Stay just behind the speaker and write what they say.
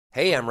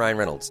Hey, I'm Ryan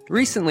Reynolds.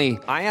 Recently,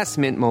 I asked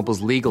Mint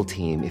Mobile's legal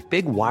team if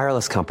big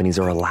wireless companies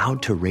are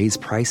allowed to raise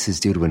prices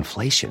due to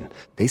inflation.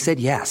 They said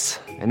yes.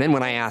 And then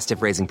when I asked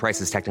if raising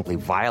prices technically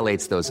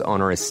violates those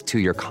onerous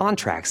two-year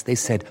contracts, they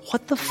said,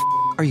 "What the f***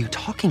 are you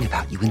talking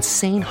about, you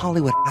insane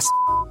Hollywood ass?"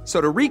 So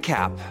to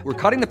recap, we're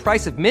cutting the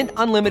price of Mint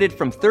Unlimited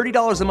from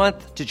 $30 a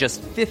month to just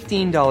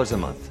 $15 a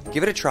month.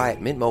 Give it a try at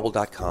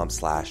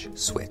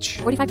mintmobile.com/switch.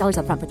 $45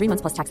 up front for 3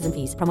 months plus taxes and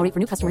fees. Promo rate for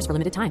new customers for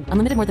limited time.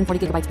 Unlimited more than 40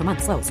 gigabytes per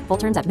month. Slows full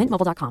terms at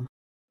mintmobile.com.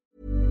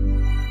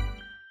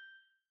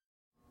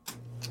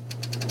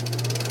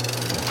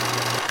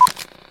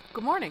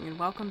 Good morning and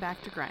welcome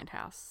back to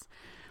Grindhouse,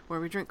 where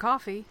we drink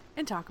coffee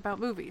and talk about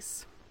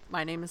movies.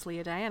 My name is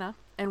Leah Diana,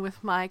 and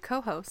with my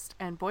co-host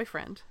and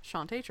boyfriend,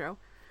 Sean Tatro,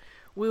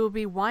 we will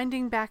be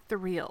winding back the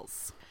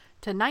reels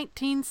to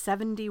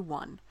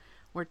 1971,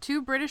 where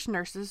two British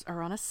nurses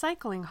are on a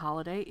cycling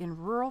holiday in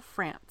rural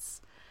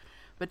France.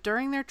 But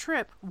during their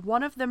trip,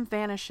 one of them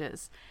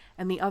vanishes,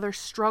 and the other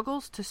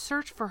struggles to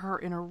search for her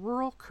in a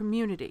rural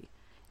community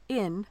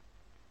in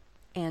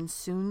And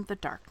Soon the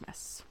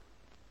Darkness.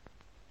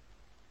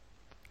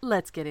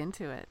 Let's get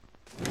into it.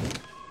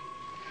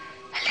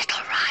 A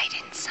little ride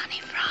in sunny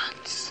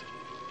France.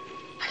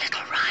 A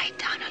little ride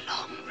down a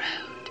long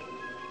road.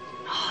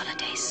 A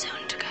holiday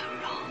soon to go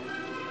wrong.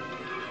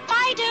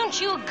 Why don't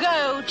you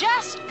go?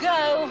 Just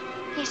go.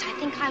 Yes, I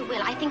think I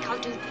will. I think I'll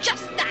do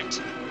just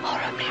that.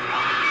 Horribly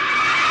wrong.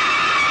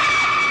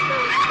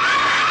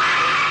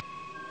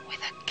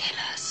 With a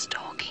killer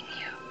stalking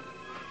you.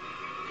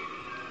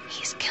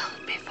 He's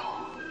killed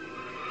before.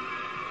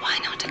 Why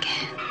not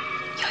again?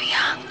 You're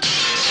young.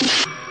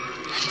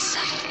 And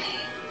suddenly,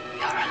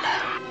 you're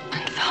alone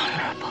and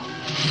vulnerable.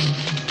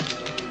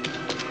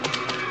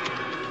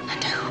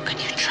 And who can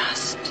you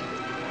trust?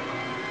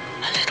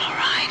 A little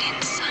ride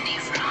in sunny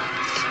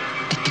France.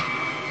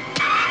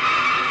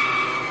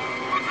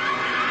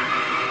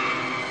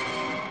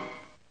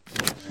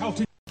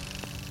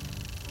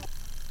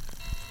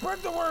 Spread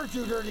the word,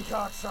 you dirty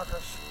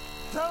cocksuckers.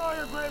 Tell all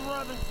your grave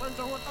robbing friends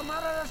I want them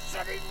out of the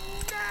city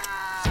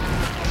now!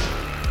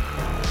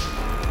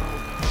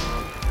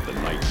 The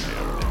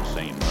nightmare of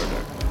insane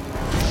murder.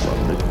 From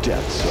the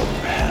depths of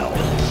hell.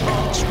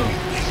 From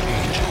the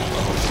angel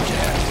of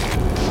death.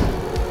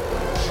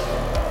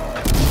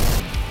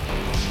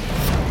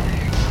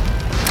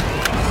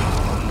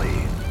 Only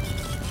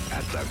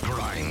at the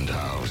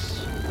Grindhouse.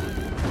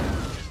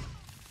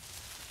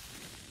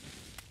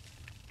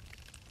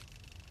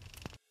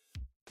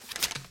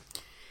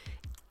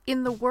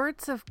 In the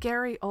words of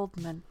Gary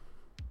Oldman,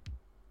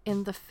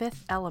 in The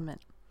Fifth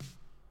Element,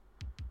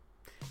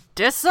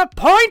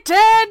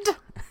 disappointed!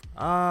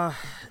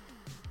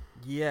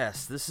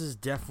 Yes, this is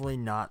definitely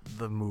not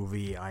the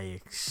movie I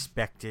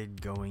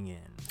expected going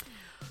in.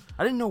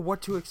 I didn't know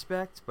what to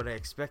expect, but I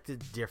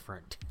expected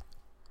different.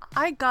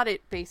 I got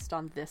it based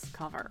on this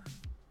cover.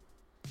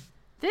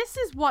 This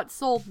is what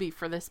sold me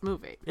for this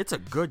movie. It's a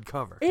good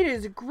cover. It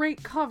is a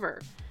great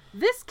cover.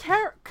 This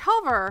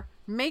cover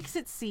makes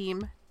it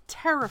seem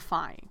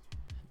terrifying.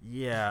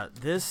 Yeah,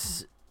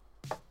 this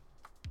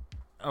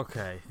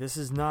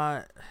is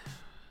not...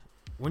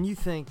 When you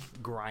think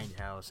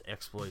Grindhouse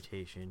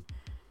exploitation,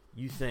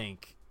 you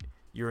think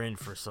you're in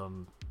for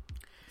some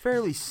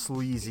fairly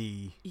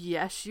sleazy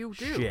Yes, you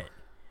do. shit.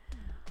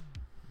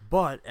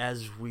 But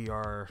as we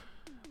are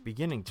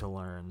beginning to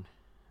learn,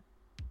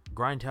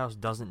 Grindhouse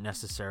doesn't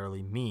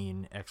necessarily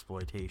mean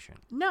exploitation.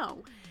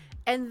 No.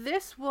 And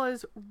this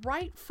was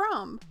right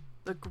from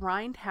the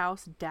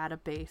Grindhouse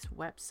database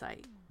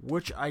website.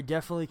 Which I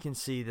definitely can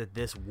see that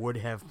this would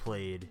have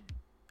played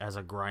as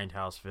a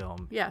Grindhouse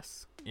film.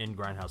 Yes. In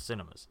Grindhouse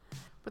cinemas.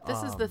 But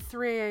this is the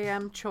 3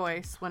 a.m.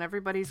 choice when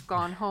everybody's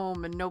gone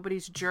home and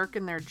nobody's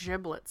jerking their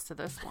giblets to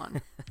this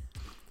one.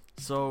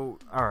 So,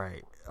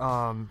 alright.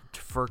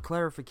 For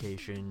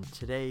clarification,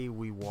 today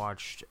we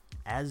watched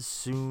As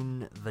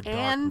Soon the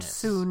Darkness. And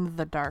Soon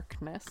the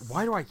Darkness.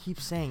 Why do I keep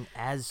saying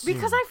As Soon?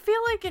 Because I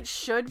feel like it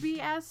should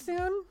be As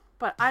Soon,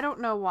 but I don't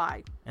know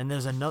why. And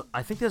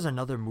I think there's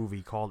another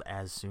movie called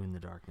As Soon the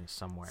Darkness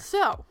somewhere.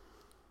 So,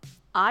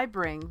 I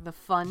bring the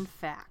fun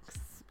facts.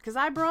 Because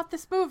I brought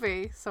this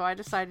movie, so I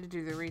decided to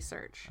do the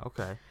research.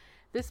 Okay.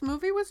 This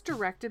movie was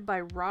directed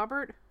by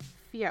Robert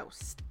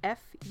Fuest.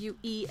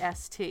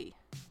 F-U-E-S-T.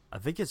 I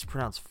think it's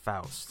pronounced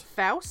Faust.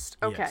 Faust?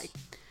 Okay. Yes.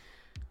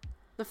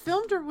 The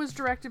film was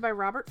directed by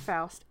Robert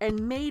Faust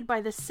and made by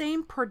the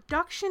same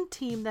production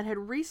team that had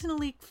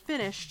recently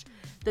finished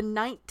the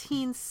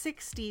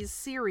 1960s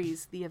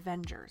series, The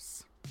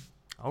Avengers.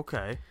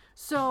 Okay.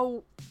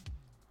 So,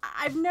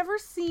 I've never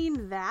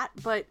seen that,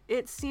 but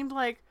it seemed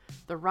like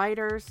the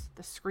writers,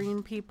 the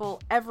screen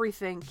people,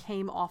 everything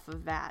came off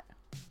of that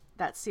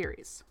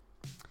series.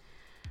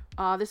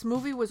 This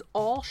movie was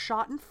all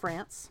shot in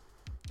France.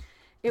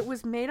 It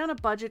was made on a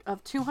budget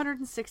of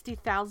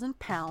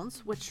 £260,000,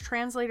 which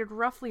translated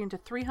roughly into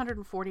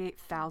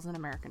 $348,000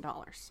 American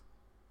dollars.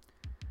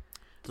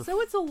 So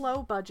it's a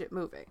low budget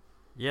movie.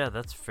 Yeah,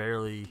 that's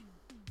fairly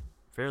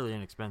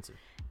inexpensive.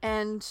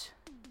 And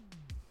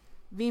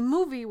the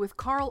movie with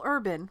Carl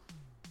Urban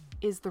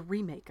is the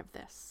remake of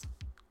this.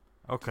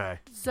 Okay.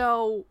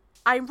 So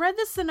I read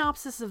the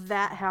synopsis of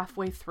that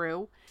halfway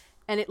through,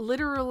 and it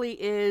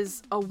literally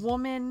is a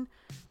woman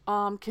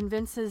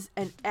convinces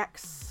an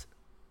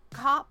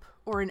ex-cop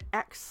or an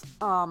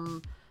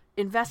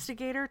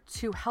ex-investigator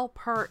to help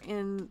her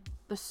in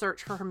the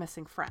search for her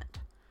missing friend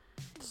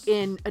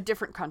in a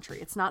different country.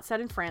 It's not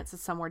set in France.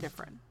 It's somewhere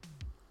different.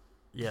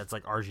 Yeah, it's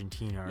like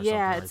Argentina or something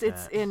yeah, like that.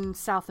 it's in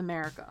South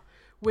America,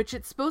 which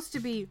it's supposed to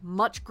be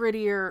much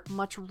grittier,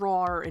 much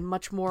rawer, and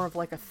much more of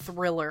like a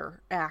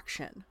thriller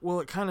action.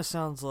 Well, it kind of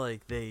sounds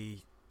like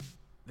they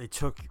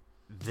took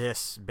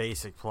this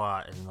basic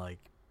plot and like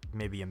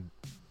maybe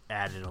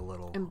added a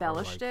little,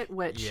 embellished it,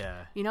 which,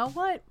 yeah. You know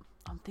what?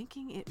 I'm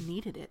thinking it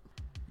needed it.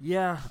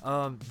 Yeah,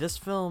 this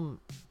film,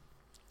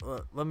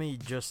 let me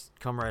just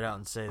come right out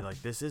and say,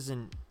 like, this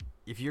isn't,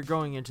 if you're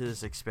going into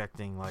this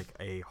expecting, like,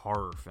 a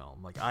horror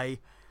film, like,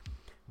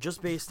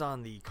 just based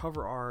on the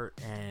cover art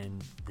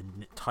and the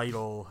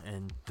title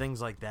and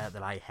things like that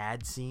I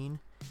had seen,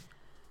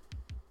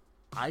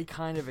 I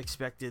kind of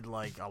expected,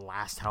 like, a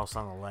Last House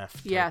on the Left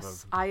type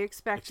Yes, of I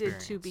expected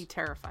experience. to be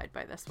terrified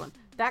by this one.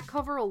 That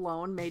cover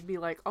alone made me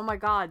like, oh my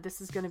god,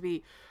 this is going to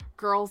be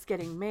girls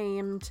getting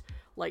maimed,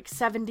 like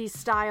 70s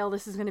style.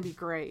 This is going to be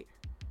great.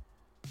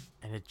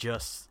 And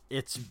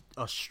it's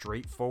a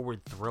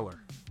straightforward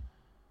thriller.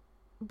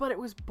 But it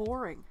was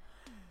boring.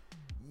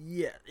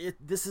 Yeah,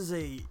 this is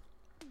a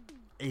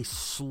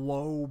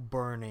slow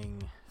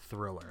burning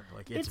thriller.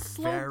 Like it's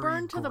slow very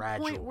burn to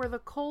gradual. the point where the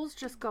coals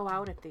just go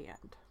out at the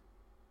end.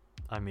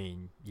 I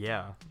mean,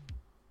 yeah.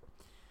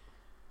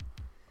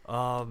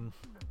 I'm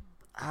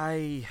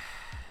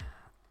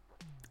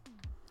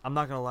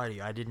not gonna lie to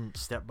you. I didn't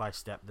step by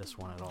step this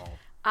one at all.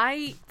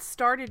 I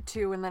started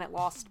to, and then it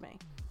lost me.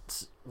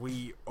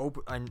 We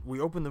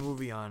open the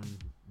movie on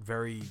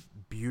very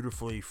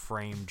beautifully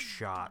framed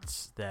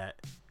shots that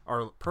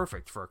are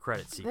perfect for a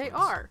credit sequence. They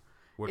are.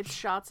 It's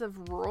shots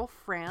of rural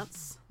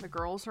France. The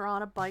girls are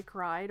on a bike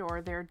ride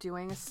or they're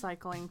doing a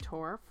cycling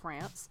tour of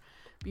France.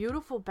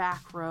 Beautiful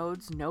back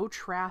roads, no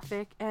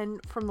traffic,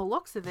 and from the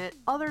looks of it,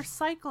 other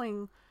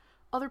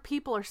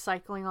people are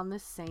cycling on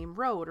this same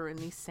road or in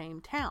these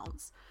same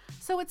towns.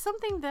 So it's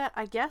something that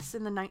I guess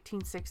in the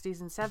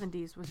 1960s and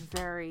 70s was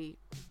very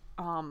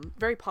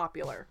very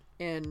popular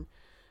in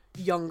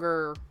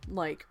younger,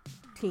 like,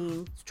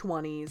 teens,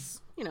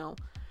 20s,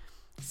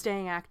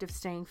 staying active,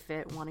 staying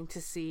fit, wanting to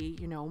see,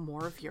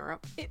 more of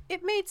Europe.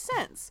 It made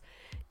sense.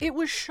 It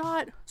was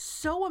shot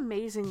so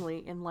amazingly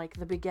in, like,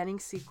 the beginning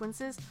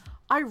sequences.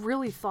 I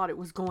really thought it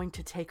was going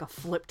to take a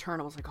flip turn.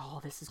 I was like,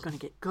 oh, this is going to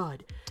get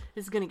good.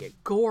 This is going to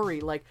get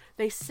gory. Like,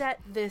 they set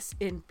this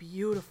in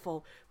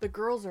beautiful. The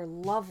girls are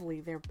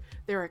lovely.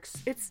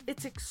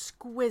 It's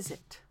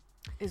exquisite,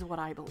 is what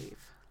I believe.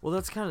 Well,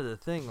 that's kind of the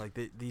thing. Like,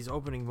 these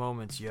opening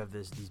moments, you have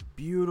these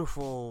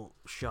beautiful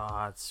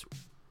shots,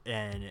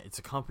 and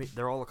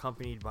they're all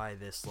accompanied by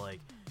this, like,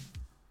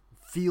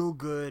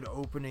 feel-good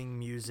opening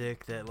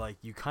music that, like,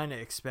 you kind of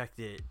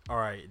expect it. All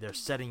right, they're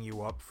setting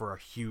you up for a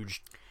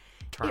huge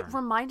turn. It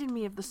reminded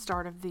me of the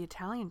start of The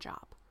Italian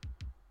Job.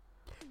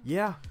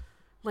 Yeah.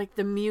 Like,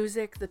 the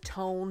music, the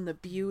tone, the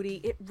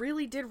beauty. It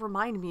really did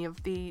remind me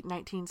of the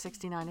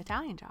 1969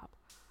 Italian Job.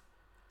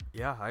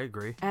 Yeah, I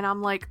agree. And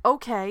I'm like,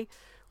 okay,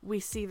 we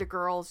see the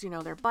girls,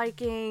 they're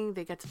biking.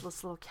 They get to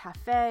this little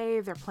cafe.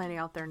 They're planning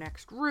out their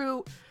next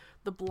route.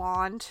 The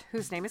blonde,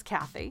 whose name is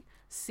Kathy,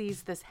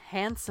 sees this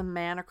handsome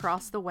man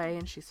across the way,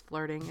 and she's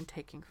flirting and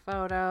taking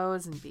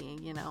photos and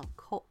being,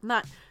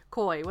 not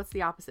coy. What's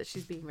the opposite?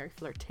 She's being very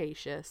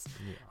flirtatious.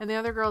 Yeah. And the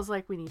other girl's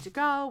like, we need to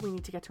go. We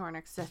need to get to our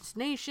next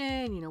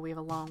destination. We have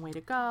a long way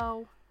to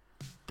go.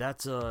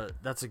 That's a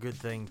good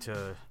thing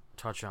to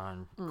touch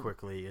on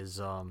quickly is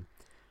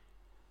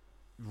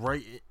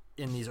right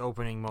in these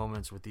opening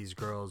moments with these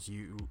girls,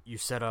 you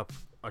set up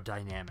a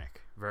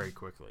dynamic very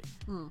quickly.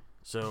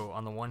 So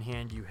on the one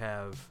hand, you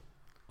have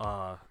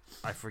I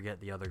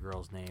forget the other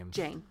girl's name.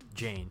 Jane.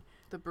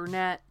 The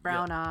brunette,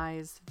 brown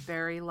eyes,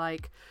 very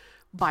like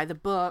by the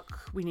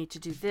book. We need to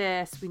do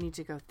this. We need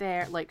to go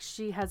there. Like,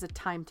 she has a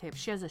timetable.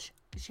 She has a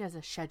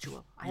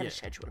schedule. I had a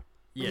schedule.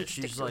 Yeah,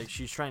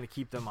 she's trying to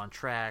keep them on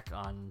track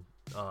on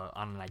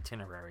an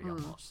itinerary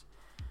almost.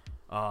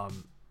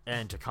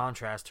 And to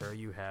contrast her,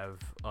 you have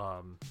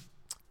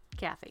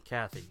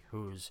Kathy,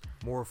 who's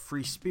more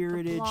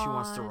free-spirited. She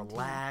wants to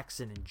relax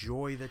and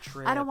enjoy the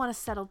trip. I don't want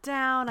to settle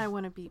down. I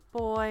want to beat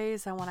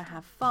boys. I want to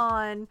have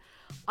fun.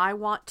 I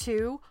want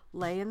to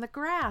lay in the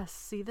grass,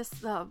 see this,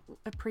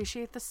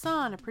 appreciate the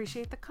sun,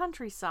 appreciate the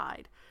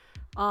countryside.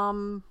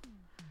 But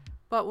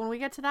when we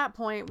get to that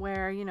point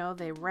where,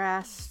 they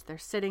rest, they're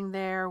sitting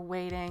there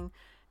waiting.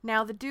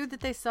 Now, the dude that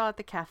they saw at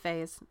the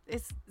cafe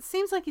it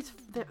seems like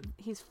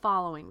he's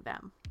following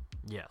them.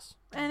 Yes.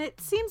 And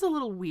it seems a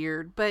little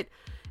weird, but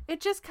it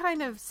just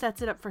kind of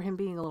sets it up for him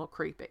being a little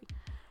creepy.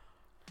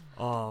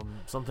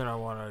 Something I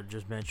want to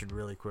just mention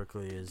really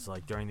quickly is,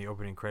 like, during the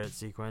opening credit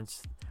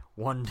sequence,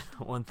 one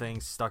thing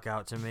stuck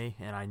out to me,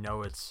 and I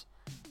know it's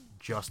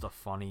just a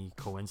funny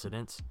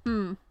coincidence,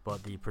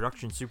 but the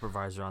production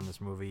supervisor on this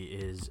movie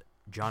is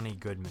Johnny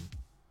Goodman.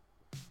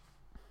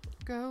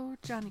 Go,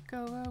 Johnny,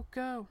 go, oh,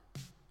 go.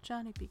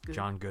 Johnny be good.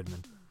 John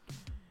Goodman.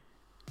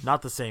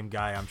 Not the same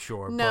guy, I'm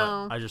sure,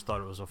 No. but I just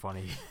thought it was so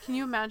funny. Can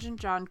you imagine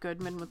John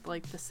Goodman with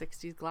like the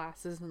 60s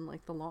glasses and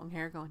like the long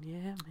hair going, yeah,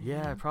 man.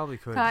 Yeah, I probably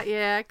could.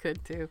 Yeah, I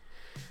could too.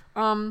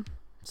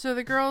 So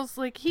the girls,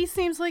 like, he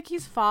seems like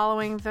he's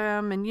following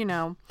them, and you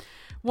know,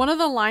 one of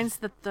the lines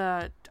that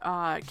the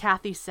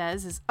Kathy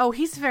says is, "Oh,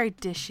 he's very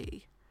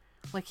dishy,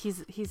 like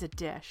he's a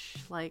dish,"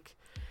 like,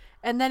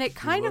 and then it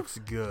kind of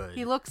good.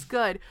 He looks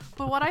good,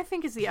 but what I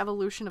think is the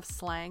evolution of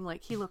slang,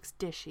 like he looks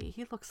dishy,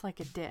 he looks like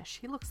a dish,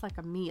 he looks like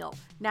a meal.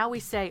 Now we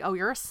say, "Oh,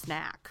 you're a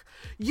snack."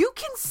 You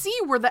can see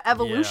where the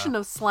evolution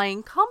of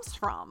slang comes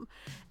from,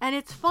 and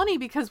it's funny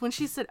because when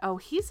she said, "Oh,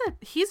 he's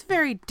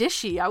very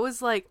dishy," I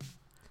was like.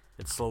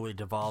 It slowly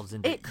devolves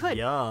into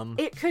yum.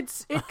 It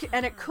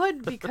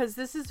could because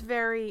this is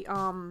very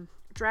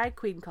drag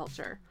queen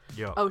culture.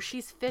 Yep. Oh,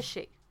 she's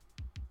fishy.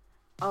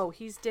 Oh,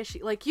 he's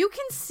dishy. Like, you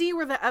can see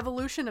where the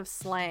evolution of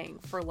slang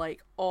for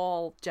like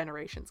all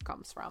generations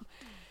comes from.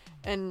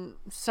 And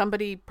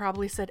somebody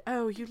probably said,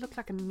 "Oh, you look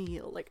like a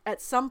meal," like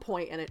at some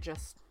point, and it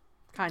just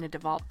kind of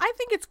devolved. I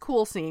think it's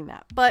cool seeing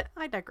that, but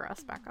I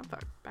digress. Back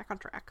on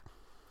track.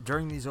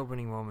 During these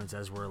opening moments,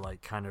 as we're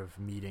like kind of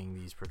meeting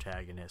these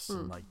protagonists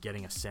and like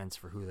getting a sense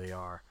for who they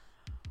are,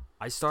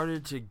 I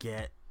started to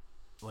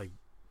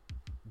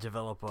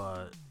develop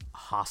a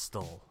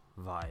Hostel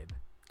vibe.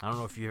 I don't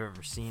know if you've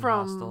ever seen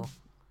Hostel.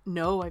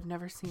 No, I've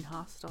never seen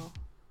Hostel.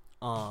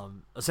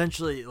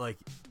 Essentially, like,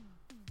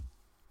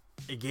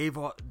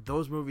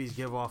 those movies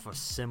give off a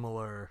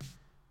similar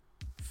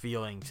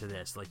feeling to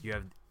this. Like, you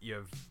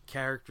have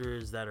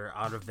characters that are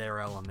out of their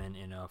element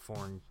in a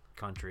foreign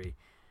country,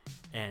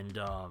 and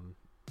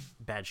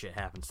bad shit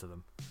happens to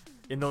them.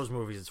 In those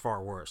movies, it's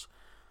far worse.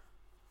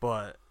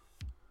 But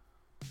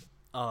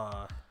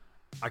I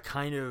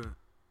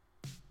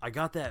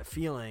got that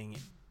feeling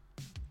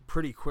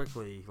pretty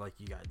quickly. Like,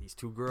 you got these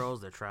two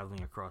girls, they're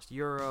traveling across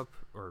Europe,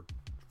 or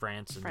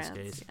France in this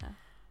case, yeah.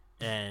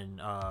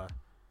 And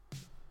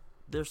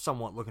they're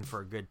somewhat looking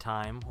for a good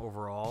time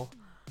overall.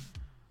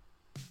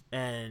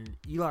 And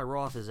Eli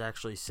Roth has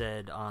actually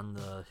said on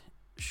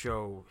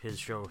his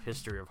show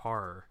History of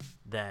Horror,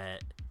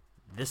 that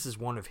this is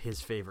one of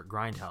his favorite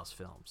Grindhouse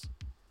films.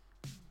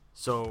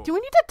 So do we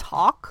need to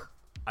talk?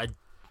 I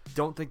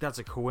don't think that's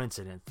a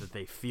coincidence that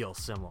they feel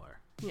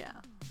similar. Yeah.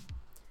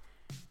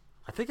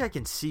 I think I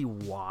can see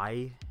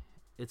why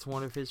it's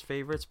one of his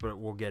favorites, but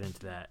we'll get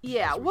into that.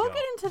 Yeah, we'll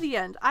get into the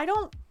end. I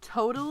don't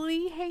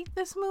totally hate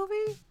this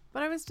movie,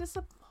 but I was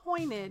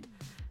disappointed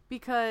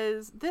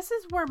because this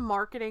is where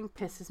marketing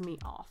pisses me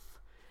off.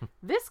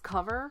 This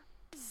cover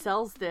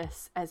sells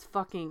this as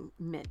fucking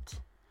mint.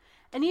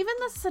 And even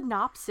the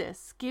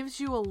synopsis gives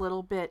you a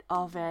little bit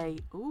of a,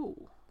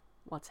 ooh,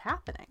 what's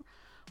happening?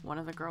 One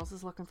of the girls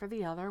is looking for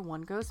the other,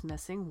 one goes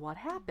missing, what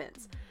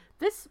happens?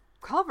 This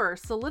cover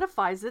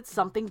solidifies that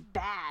something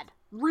bad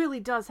really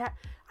does happen.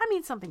 I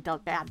mean, something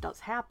bad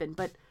does happen,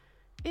 but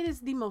it is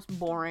the most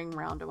boring,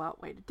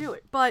 roundabout way to do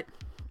it. But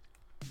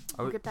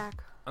we'll get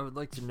back. I would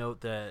like to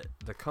note that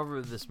the cover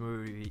of this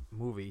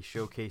movie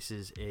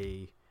showcases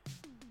a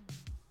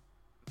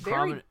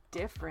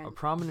different. A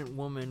prominent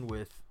woman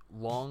with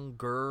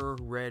longer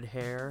red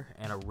hair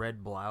and a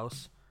red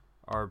blouse.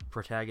 Our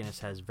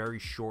protagonist has very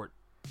short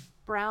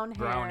brown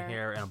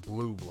hair and a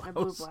blue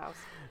blouse.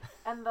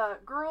 And the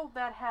girl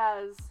that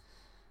has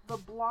the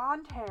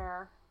blonde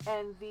hair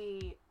and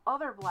the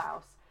other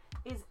blouse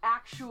is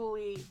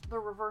actually the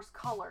reverse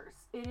colors.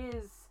 It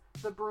is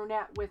the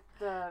brunette with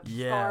the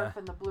scarf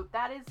and the blue.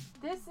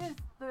 This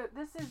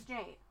is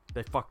Jane.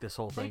 They fucked this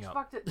whole thing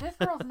up. This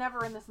girl's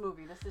never in this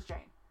movie. This is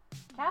Jane.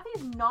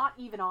 Kathy's not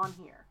even on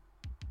here.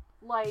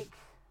 Like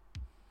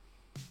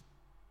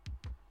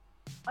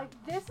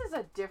this is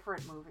a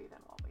different movie than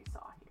what we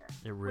saw here.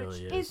 It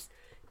really is.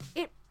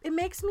 It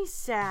makes me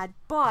sad,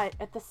 but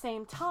at the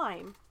same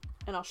time,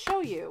 and I'll show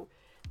you,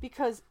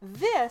 because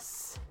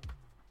this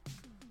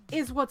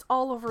is what's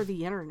all over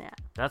the internet.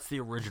 That's the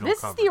original cover.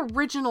 This is the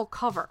original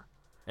cover.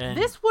 And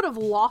this would have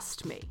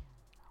lost me.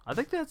 I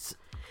think that's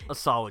a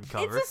solid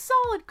cover. It's a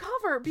solid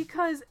cover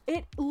because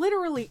it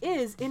literally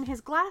is, in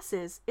his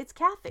glasses, it's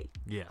Kathy.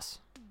 Yes.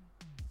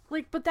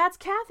 Like, but that's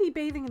Kathy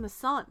bathing in the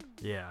sun.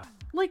 Yeah.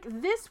 Like,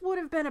 this would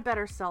have been a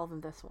better sell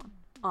than this one,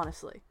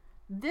 honestly.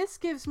 This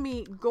gives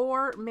me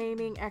gore,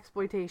 maiming,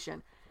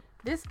 exploitation.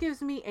 This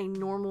gives me a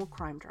normal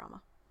crime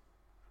drama.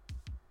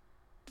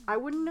 I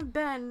wouldn't have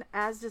been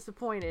as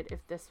disappointed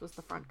if this was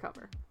the front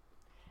cover.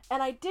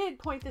 And I did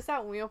point this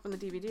out when we opened the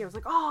DVD. I was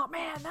like, oh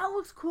man, that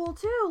looks cool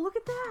too. Look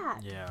at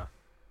that. Yeah.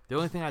 The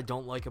only thing I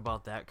don't like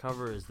about that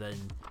cover is then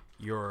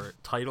your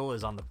title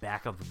is on the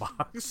back of the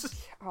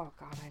box. Oh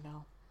god, I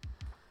know.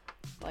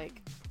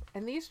 Like,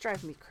 and these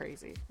drive me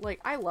crazy. Like,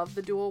 I love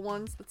the dual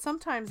ones, but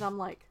sometimes I'm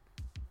like,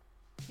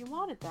 if you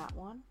wanted that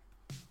one,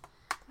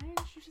 why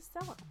didn't you just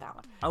sell it with that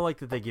one? I like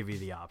that they give you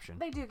the option.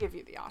 They do give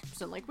you the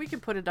option. Like, we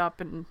could put it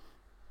up and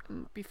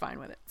be fine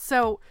with it.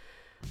 So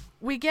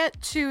we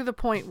get to the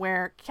point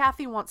where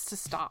Kathy wants to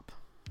stop.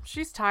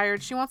 She's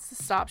tired. She wants to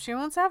stop. She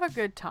wants to have a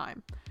good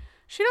time.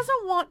 She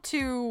doesn't want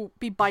to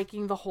be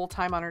biking the whole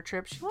time on her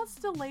trip. She wants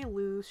to lay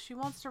loose. She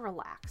wants to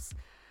relax.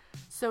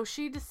 So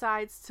she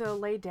decides to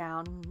lay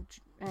down,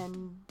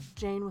 and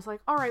Jane was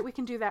like, all right, we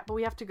can do that, but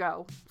we have to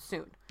go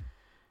soon.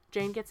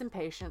 Jane gets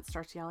impatient,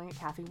 starts yelling at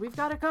Kathy, we've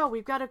got to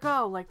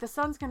go, like the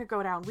sun's going to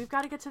go down, we've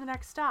got to get to the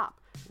next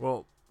stop.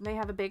 Well, and they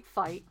have a big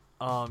fight.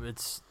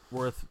 It's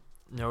worth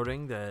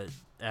noting that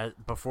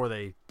before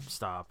they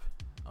stop,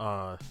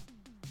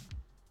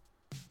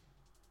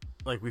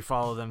 like we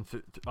follow them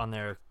on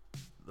their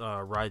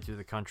ride through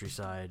the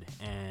countryside,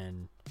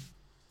 and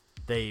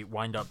they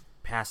wind up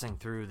passing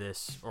through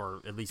this,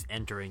 or at least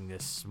entering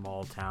this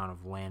small town of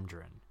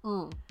Landrin.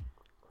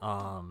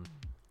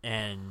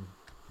 And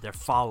they're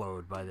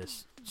followed by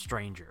this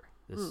stranger,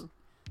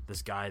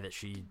 this guy that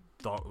she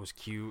thought was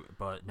cute,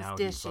 but now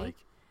he's like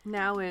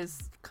now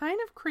is kind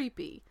of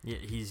creepy. Yeah,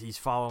 he's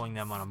following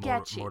them on a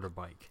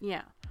motorbike.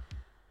 Yeah.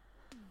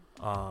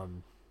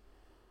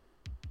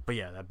 But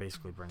yeah, that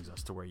basically brings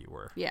us to where you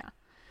were. Yeah.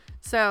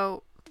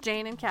 So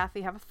Jane and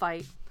Kathy have a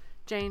fight.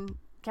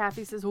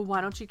 Kathy says, well,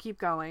 why don't you keep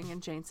going?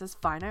 And Jane says,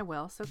 fine, I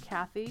will. So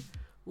Kathy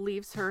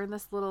leaves her in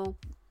this little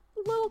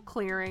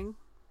clearing.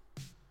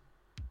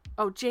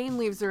 Oh, Jane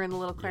leaves her in the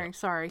little clearing. Yeah.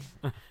 Sorry.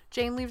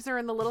 Jane leaves her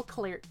in the little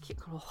clearing.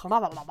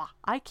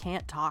 I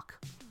can't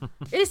talk.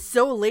 It is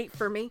so late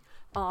for me.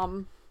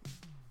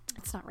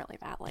 It's not really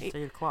that late. It's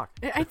 8 o'clock.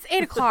 It's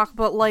 8 o'clock,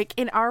 but like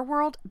in our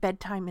world,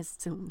 bedtime is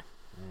soon.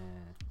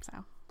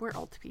 So we're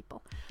old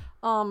people.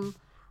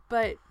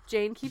 But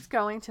Jane keeps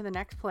going to the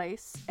next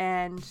place,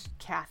 and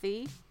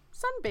Kathy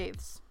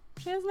sunbathes.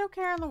 She has no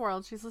care in the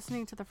world. She's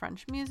listening to the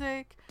French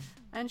music,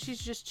 and she's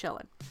just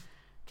chilling.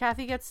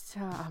 Jane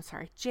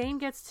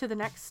gets to the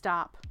next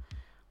stop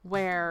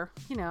where,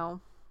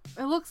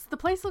 the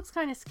place looks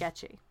kind of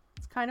sketchy.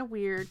 It's kind of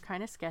weird,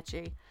 kind of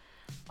sketchy.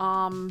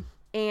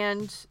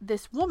 And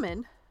this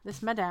woman,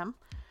 this madame,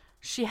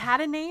 she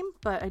had a name,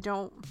 but I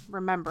don't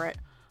remember it.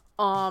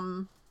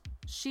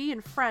 She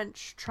in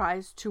French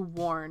tries to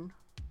warn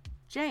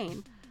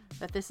Jane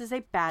that this is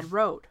a bad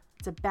road.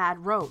 It's a bad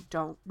road.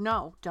 Don't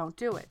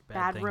do it.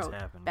 Bad road.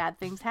 Bad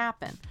things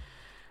happen.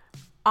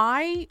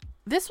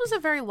 This was a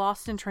very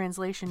lost in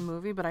translation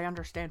movie, but I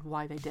understand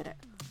why they did it.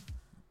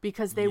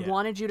 Because they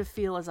wanted you to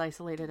feel as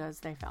isolated as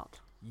they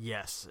felt.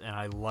 Yes, and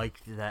I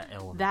liked that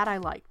element. That I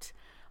liked.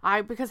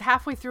 Because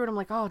halfway through it, I'm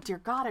like, oh, dear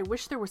God, I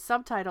wish there were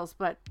subtitles.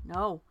 But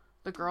no,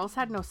 the girls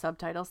had no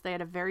subtitles. They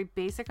had a very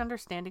basic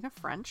understanding of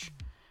French.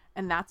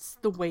 And that's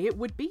the way it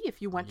would be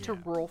if you went to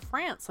rural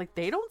France. Like,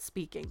 they don't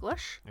speak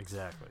English.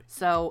 Exactly.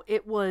 So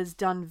it was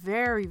done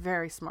very,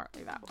 very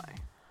smartly that way.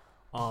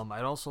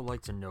 I'd also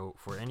like to note,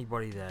 for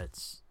anybody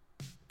that's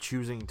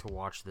choosing to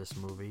watch this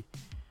movie,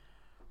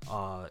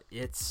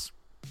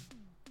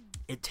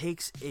 it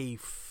takes a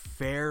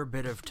fair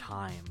bit of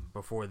time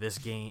before this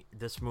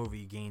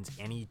movie gains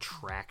any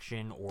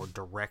traction or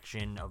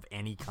direction of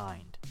any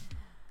kind.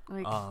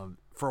 Like,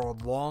 for a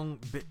long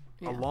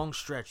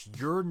stretch,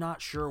 you're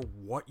not sure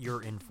what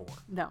you're in for.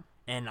 No.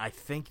 And I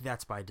think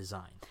that's by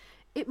design.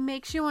 It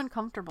makes you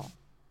uncomfortable.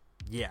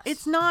 Yes.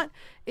 It's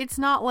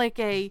not like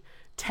a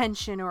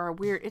tension or a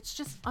weird, it's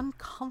just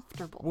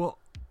uncomfortable. Well,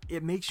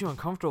 it makes you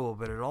uncomfortable,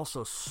 but it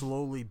also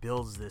slowly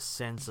builds this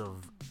sense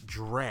of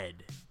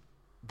dread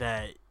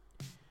that,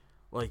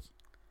 like,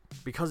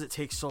 because it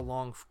takes so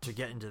long to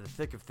get into the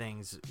thick of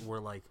things, we're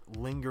like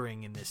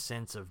lingering in this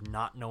sense of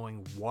not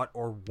knowing what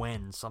or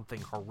when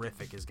something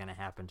horrific is going to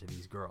happen to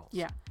these girls.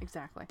 Yeah,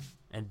 exactly.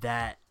 And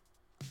that,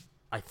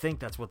 I think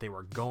that's what they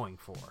were going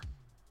for.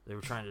 They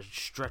were trying to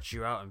stretch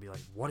you out and be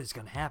like, what is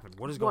going to happen?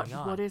 What is going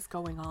on? What is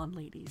going on,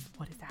 ladies?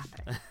 What is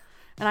happening?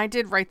 And I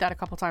did write that a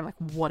couple times, like,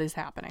 what is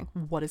happening?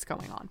 What is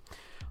going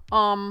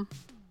on?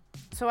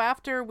 So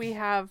after we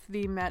have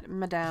the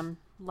madame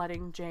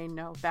letting Jane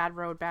know, bad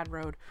road,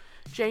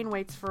 Jane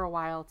waits for a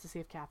while to see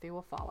if Kathy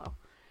will follow.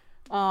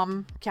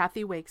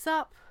 Kathy wakes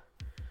up.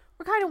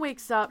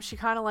 She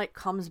kind of like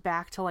comes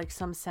back to like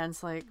some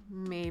sense like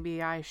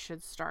maybe I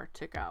should start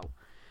to go.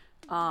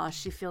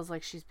 She feels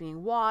like she's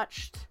being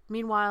watched.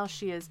 Meanwhile,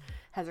 she has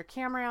her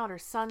camera out, her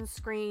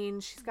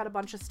sunscreen. She's got a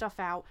bunch of stuff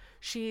out.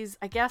 She's,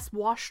 I guess,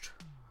 washed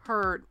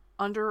her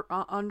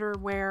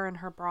underwear and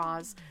her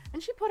bras,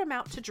 and she put them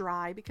out to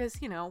dry because,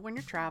 when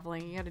you're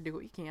traveling, you got to do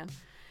what you can.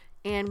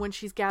 And when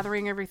she's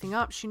gathering everything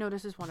up, she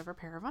notices one of her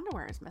pair of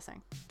underwear is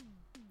missing.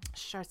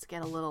 She starts to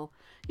get a little,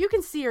 you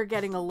can see her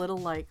getting a little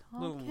like,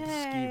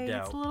 okay,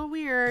 it's a little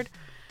weird.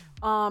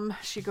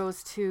 She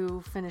goes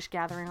to finish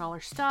gathering all her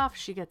stuff.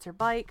 She gets her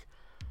bike.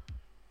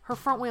 Her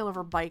front wheel of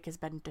her bike has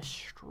been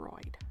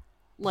destroyed.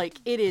 Like,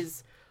 it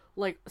is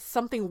like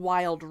something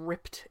wild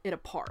ripped it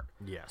apart.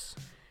 Yes.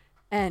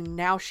 And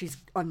now she's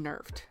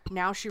unnerved.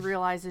 Now she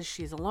realizes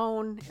she's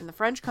alone in the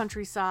French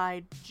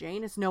countryside.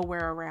 Jane is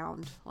nowhere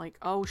around. Like,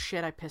 oh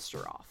shit, I pissed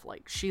her off.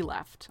 Like, she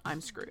left.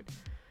 I'm screwed.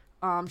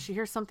 She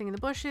hears something in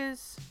the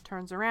bushes,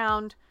 turns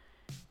around,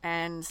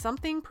 and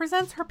something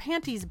presents her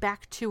panties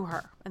back to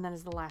her. And that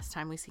is the last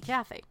time we see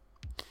Kathy.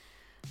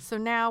 So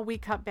now we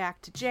cut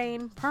back to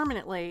Jane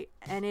permanently,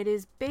 and it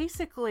is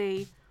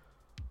basically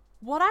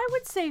what I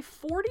would say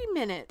 40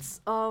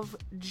 minutes of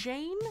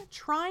Jane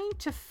trying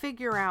to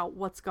figure out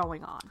what's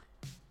going on.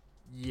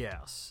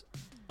 Yes.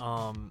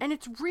 And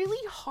it's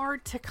really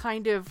hard to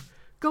kind of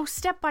go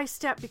step by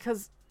step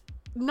because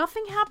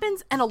nothing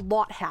happens and a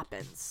lot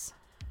happens.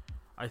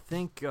 I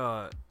think,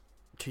 to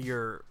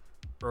your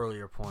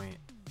earlier point,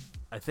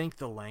 I think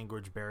the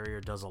language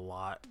barrier does a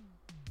lot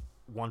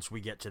once we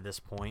get to this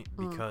point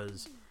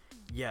because,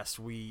 yes,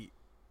 we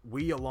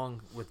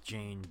along with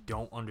Jane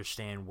don't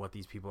understand what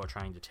these people are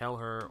trying to tell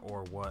her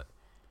or what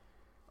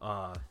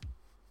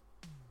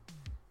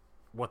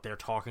they're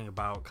talking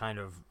about kind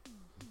of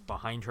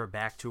behind her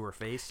back to her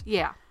face.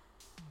 Yeah.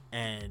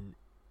 And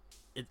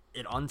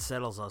it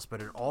unsettles us,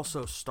 but it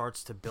also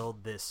starts to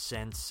build this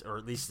sense, or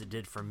at least it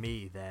did for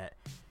me, that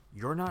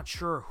you're not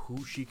sure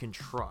who she can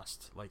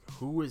trust. Like,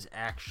 who is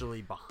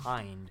actually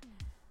behind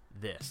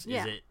this?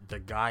 Yeah. Is it the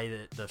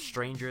guy, the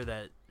stranger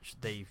that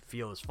they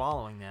feel is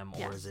following them, or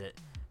Yes. is it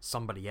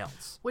somebody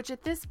else? Which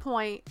at this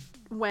point,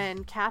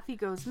 when Kathy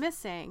goes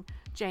missing,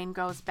 Jane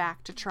goes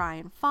back to try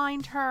and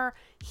find her.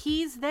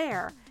 He's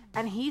there,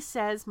 and he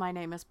says, "My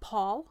name is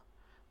Paul.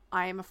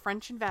 I'm a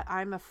French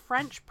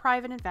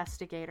private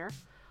investigator.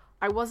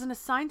 I wasn't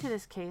assigned to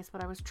this case,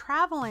 but I was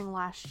traveling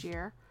last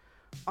year,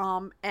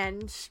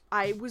 and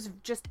I was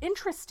just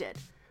interested."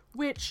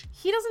 Which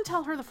he doesn't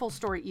tell her the full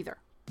story either,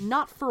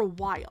 not for a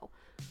while.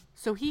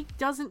 So he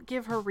doesn't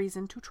give her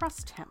reason to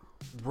trust him.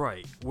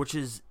 Right,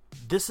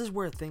 this is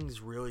where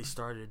things really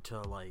started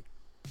to, like,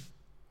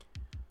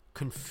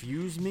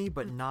 confuse me,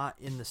 but not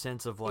in the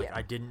sense of, like, Yeah.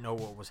 I didn't know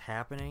what was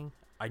happening.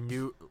 I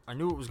knew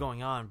what was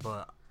going on,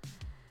 but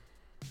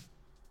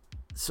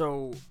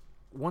so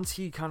once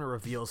he kind of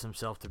reveals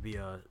himself to be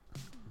a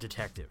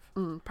detective,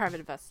 Private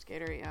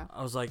investigator, yeah.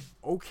 I was like,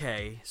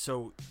 okay,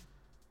 so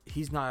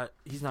he's not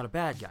a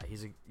bad guy.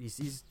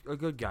 He's a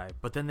good guy.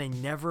 But then they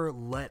never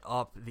let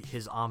up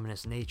his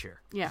ominous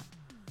nature. Yeah.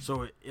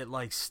 So it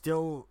like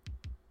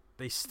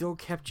they still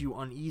kept you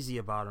uneasy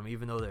about him,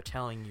 even though they're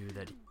telling you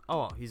that,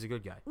 oh, he's a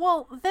good guy.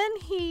 Well, then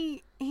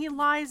he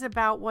lies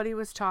about what he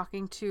was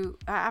talking to.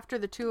 After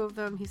the two of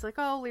them, he's like,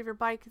 "Oh, leave your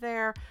bike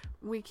there.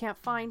 We can't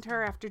find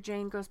her." After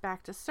Jane goes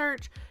back to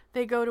search,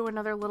 they go to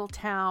another little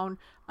town,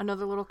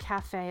 another little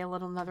cafe,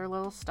 another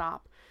little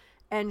stop.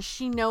 And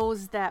she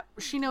knows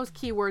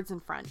keywords in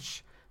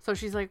French. So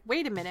she's like,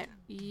 "Wait a minute.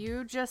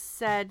 You just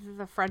said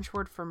the French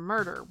word for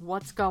murder.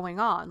 What's going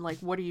on? Like,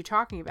 what are you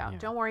talking about? Yeah.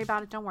 Don't worry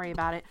about it. Don't worry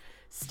about it.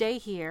 Stay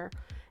here."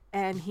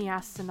 And he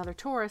asks another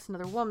tourist,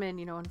 another woman,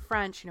 in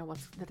French,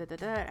 what's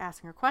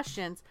asking her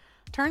questions.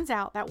 Turns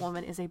out that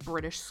woman is a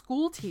British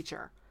school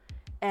teacher,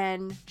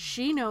 and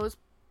she knows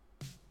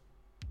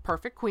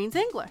perfect Queen's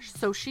English.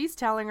 So she's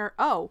telling her,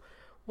 "Oh,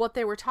 what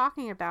they were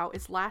talking about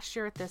is last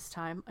year at this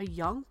time, a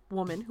young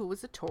woman who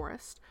was a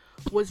tourist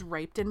was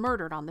raped and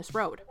murdered on this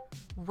road,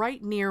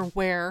 right near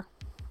where..."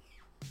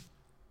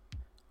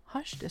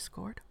 Hush,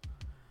 Discord.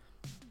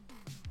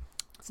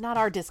 It's not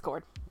our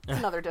Discord. It's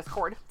another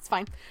Discord. It's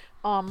fine.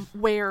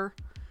 Where,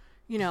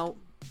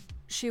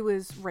 she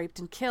was raped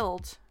and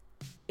killed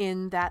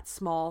in that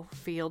small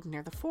field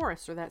near the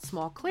forest, or that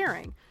small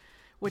clearing,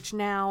 which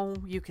now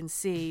you can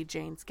see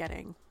Jane's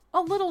getting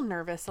a little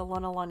nervous, a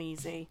little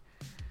uneasy.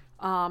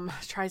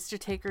 Tries to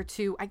take her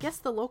to, I guess,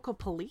 the local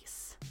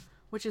police,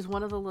 which is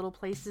one of the little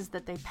places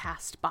that they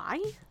passed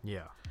by.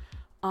 Yeah.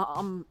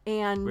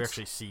 And we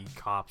actually see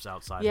cops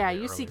outside. Yeah, of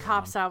it you see earlier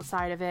cops on.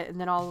 outside of it,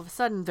 and then all of a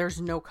sudden, there's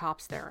no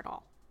cops there at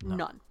all. No.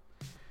 None.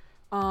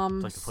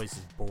 It's like the place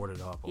is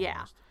boarded up. Yeah.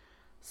 Almost.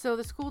 So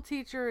the school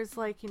teacher is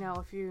like,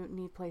 if you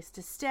need a place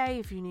to stay,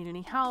 if you need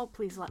any help,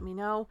 please let me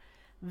know.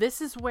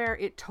 This is where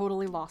it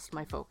totally lost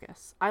my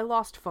focus. I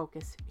lost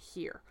focus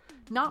here.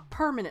 Not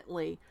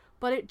permanently,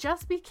 but it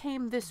just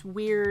became this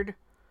weird,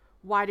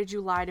 why did you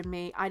lie to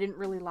me? I didn't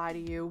really lie to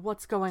you.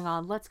 What's going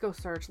on? Let's go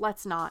search.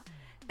 Let's not.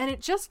 And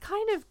it just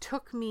kind of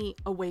took me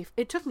away.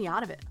 It took me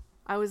out of it.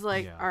 I was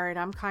like, Yeah. all right,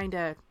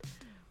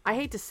 I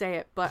hate to say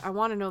it, but I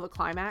want to know the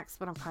climax,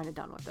 but I'm kind of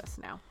done with this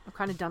now. I'm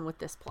kind of done with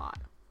this plot.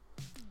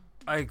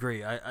 I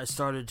agree. I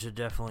started to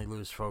definitely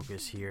lose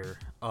focus here,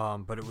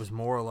 but it was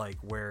more like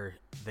where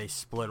they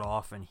split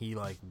off and he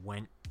like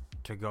went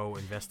to go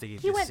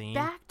investigate the scene. He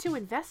went back to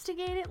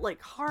investigate it, like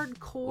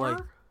hardcore.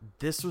 Like,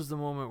 this was the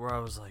moment where I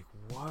was like,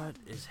 "What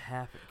is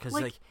happening?" Because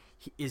Like,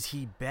 is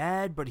he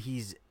bad? But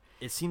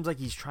it seems like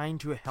he's trying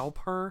to help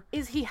her.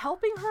 Is he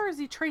helping her? Or is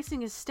he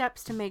tracing his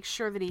steps to make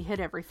sure that he hit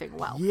everything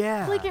well?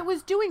 Yeah. Like, it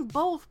was doing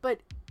both,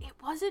 but it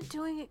wasn't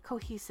doing it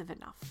cohesive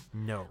enough.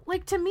 No.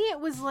 Like, to me, it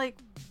was like,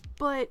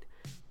 but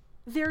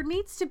there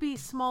needs to be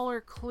smaller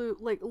clue,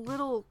 like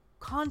little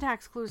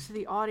context clues to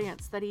the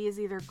audience that he is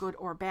either good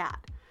or bad,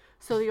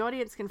 so the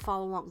audience can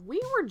follow along.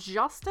 We were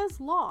just as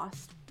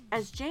lost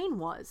as Jane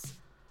was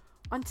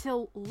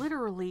until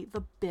literally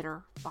the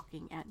bitter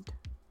fucking end.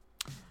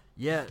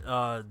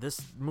 Yeah,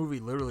 this movie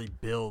literally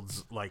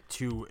builds like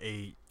to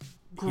a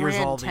Grand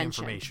here's all the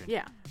tension. information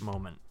Yeah.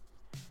 moment.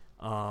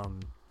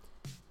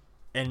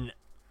 And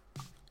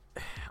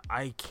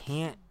I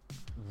can't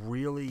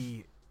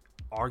really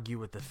argue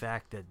with the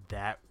fact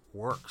that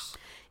works.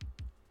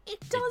 It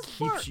does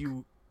It work. keeps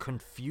you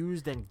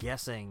confused and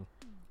guessing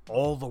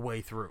all the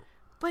way through.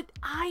 But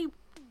I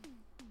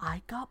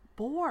got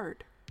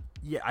bored.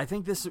 Yeah, I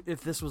think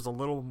if this was a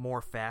little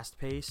more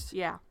fast-paced,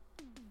 Yeah.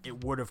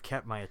 it would have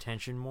kept my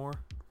attention more.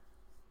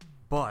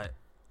 But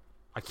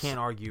I can't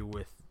argue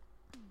with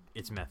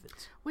its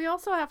methods. We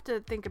also have to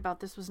think about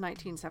this was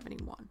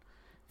 1971.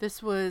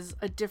 This was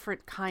a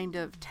different kind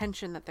of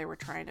tension that they were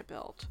trying to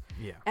build.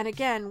 Yeah. And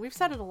again, we've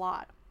said it a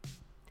lot.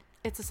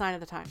 It's a sign of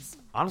the times.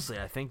 Honestly,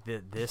 I think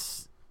that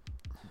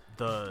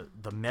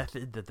the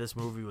method that this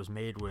movie was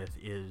made with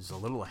is a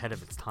little ahead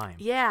of its time.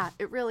 Yeah,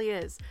 it really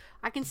is.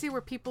 I can see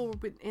where people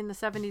in the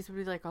 70s would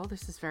be like, oh,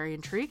 this is very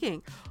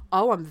intriguing.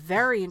 Oh, I'm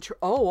very intrigued.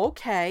 Oh,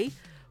 okay.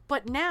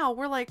 But now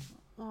we're like,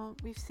 well,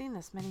 we've seen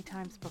this many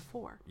times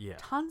before. Yeah.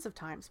 Tons of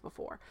times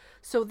before.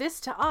 So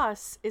this to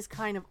us is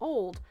kind of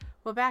old.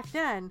 But back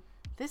then,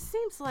 this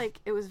seems like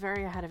it was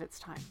very ahead of its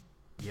time.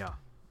 Yeah.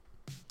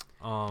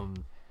 I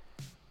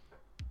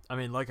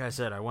mean, like I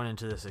said, I went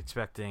into this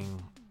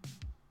expecting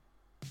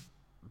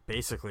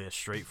basically a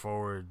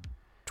straightforward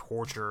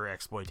torture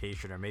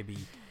exploitation or maybe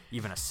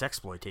even a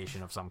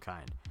sexploitation of some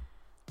kind.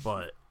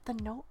 But the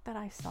note that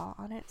I saw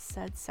on it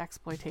said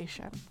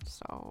sexploitation,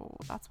 so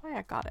that's why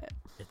I got it.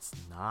 It's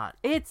not.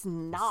 It's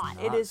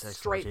not. It is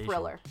straight sexploitation.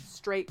 thriller,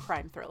 straight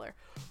crime thriller.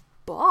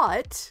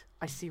 But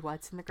I see why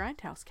it's in the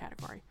grindhouse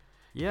category.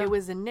 Yeah. It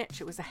was a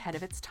niche. It was ahead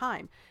of its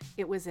time.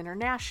 It was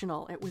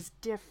international. It was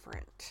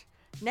different.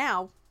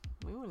 Now,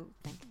 we wouldn't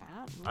think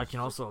that. I can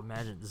also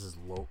imagine this is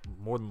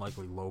more than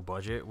likely low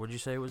budget. What did you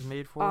say it was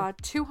made for?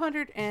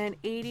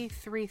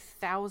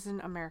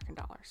 283,000 American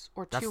dollars,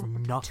 or That's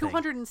nothing.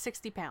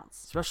 260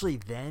 pounds. Especially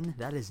then,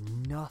 that is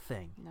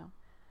nothing. No.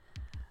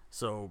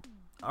 So,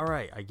 all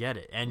right, I get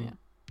it, and Yeah.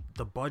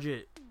 the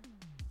budget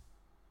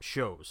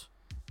shows.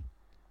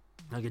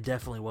 Like, it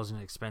definitely wasn't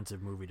an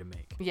expensive movie to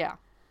make. Yeah.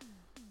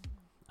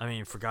 I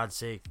mean, for God's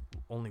sake,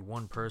 only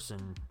one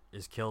person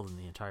is killed in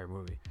the entire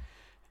movie.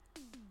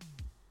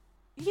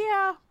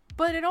 Yeah,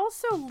 but it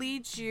also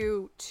leads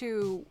you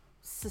to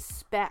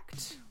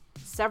suspect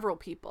several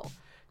people,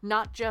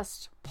 not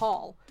just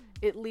Paul.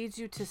 It leads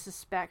you to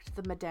suspect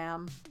the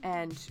madame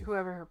and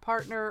whoever her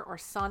partner or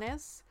son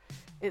is.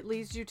 It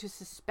leads you to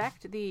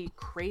suspect the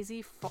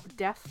crazy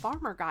deaf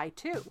farmer guy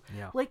too.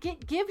 Yeah. Like,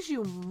 it gives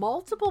you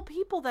multiple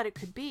people that it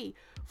could be.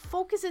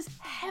 Focuses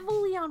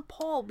heavily on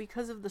Paul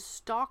because of the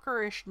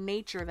stalkerish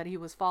nature that he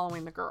was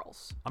following the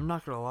girls. I'm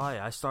not gonna lie,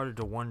 I started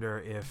to wonder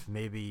if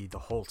maybe the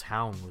whole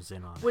town was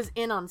in on it. Was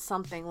in on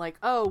something like,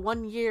 oh,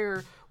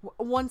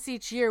 once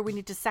each year we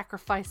need to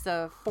sacrifice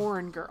a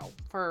foreign girl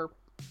for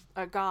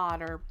a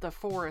god or the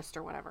forest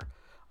or whatever.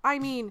 I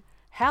mean,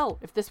 hell,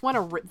 if this went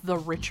the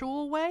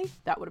ritual way,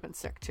 that would have been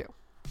sick too.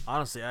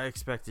 Honestly, I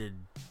expected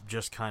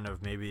just kind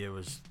of maybe it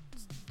was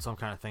some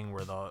kind of thing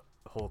where the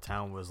whole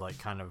town was like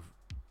kind of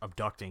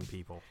abducting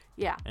people.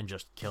 Yeah. And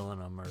just killing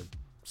them or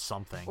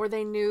something. Or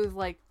they knew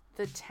like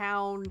the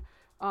town,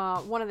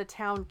 one of the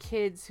town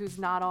kids who's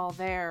not all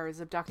there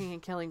is abducting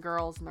and killing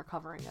girls and they're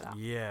covering it up.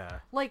 Yeah.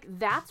 Like,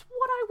 that's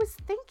what I was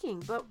thinking,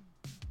 but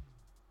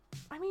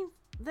I mean,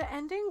 the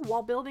ending,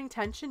 while building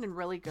tension and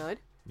really good,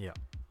 Yeah.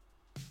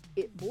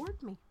 it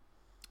bored me.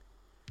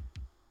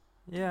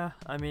 Yeah,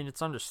 I mean,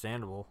 it's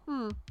understandable.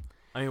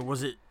 I mean,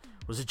 was it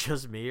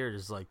just me, or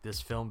does like this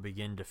film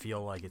begin to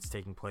feel like it's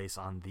taking place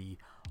on the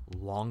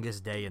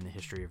longest day in the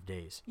history of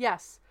days?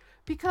 Yes,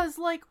 because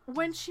like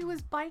when she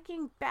was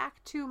biking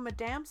back to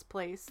Madame's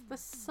place, the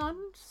sun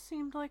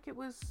seemed like it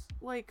was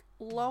like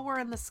lower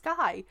in the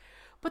sky,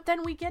 but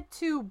then we get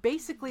to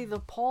basically the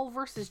Paul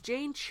versus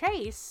Jane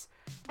chase,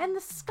 and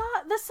the sun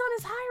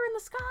is higher in the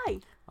sky.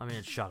 I mean,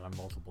 it's shot on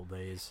multiple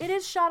days. It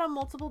is shot on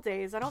multiple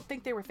days. I don't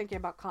think they were thinking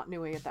about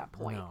continuity at that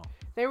point. No.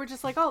 They were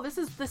just like, oh, this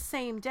is the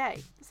same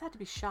day. This had to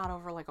be shot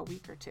over like a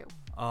week or two.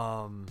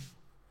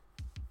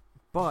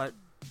 But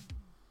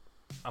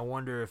I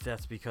wonder if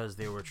that's because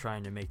they were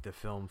trying to make the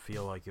film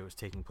feel like it was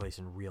taking place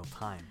in real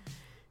time.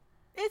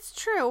 It's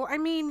true. I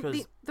mean,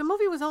 the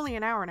movie was only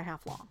an hour and a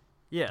half long.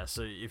 Yeah,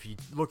 so if you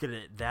look at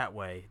it that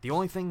way, the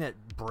only thing that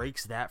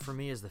breaks that for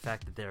me is the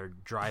fact that they're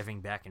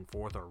driving back and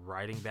forth or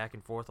riding back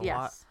and forth a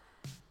lot.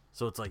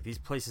 So it's like these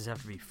places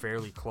have to be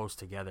fairly close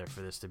together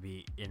for this to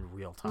be in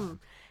real time.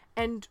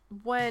 And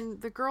when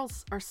the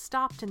girls are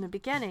stopped in the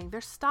beginning,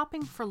 they're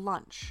stopping for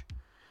lunch.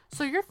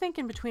 So you're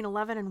thinking between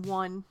 11 and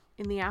 1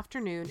 in the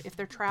afternoon, if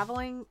they're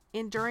traveling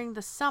in during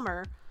the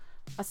summer,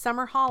 a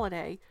summer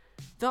holiday,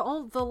 the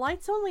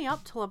light's only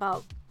up till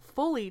about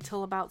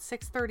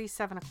 6:30,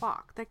 7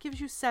 o'clock. That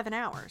gives you 7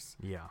 hours.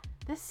 Yeah.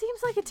 This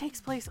seems like it takes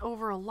place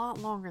over a lot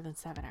longer than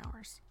 7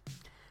 hours.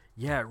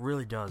 Yeah, it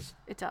really does.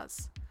 It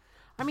does.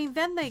 I mean,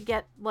 then they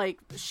get, like,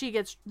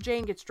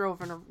 Jane gets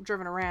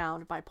driven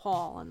around by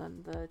Paul and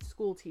then the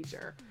school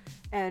teacher.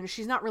 And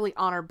she's not really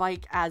on her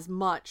bike as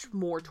much,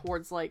 more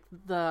towards, like,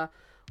 the,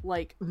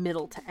 like,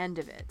 middle to end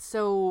of it.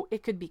 So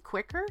it could be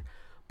quicker.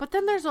 But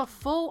then there's a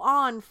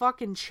full-on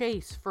fucking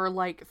chase for,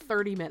 like,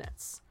 30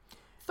 minutes.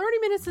 30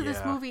 minutes of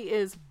this movie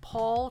is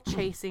Paul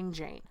chasing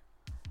Jane.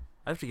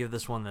 I have to give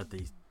this one that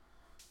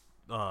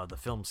the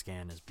film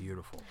scan is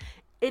beautiful.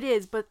 It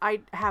is, but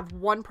I have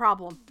one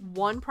problem.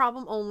 One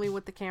problem only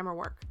with the camera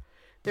work.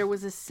 There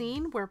was a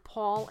scene where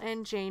Paul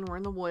and Jane were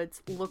in the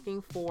woods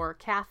looking for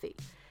Kathy.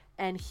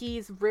 And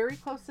he's very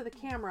close to the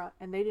camera,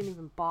 and they didn't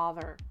even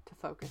bother to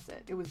focus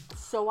it. It was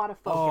so out of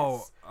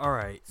focus. Oh, all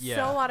right. Yeah.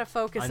 So out of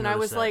focus. And I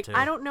was like, too.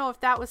 I don't know if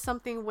that was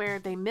something where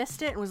they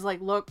missed it and was like,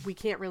 look, we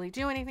can't really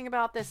do anything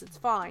about this. It's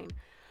fine.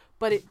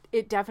 But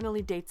it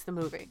definitely dates the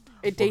movie.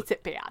 It dates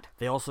it bad.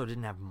 They also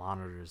didn't have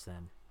monitors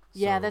then.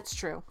 Yeah, so that's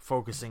true.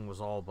 Focusing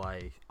was all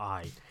by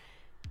eye.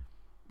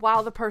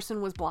 While the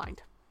person was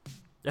blind.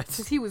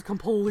 Because he was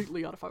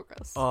completely out of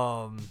focus.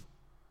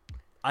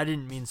 I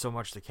didn't mean so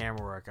much the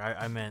camera work.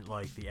 I meant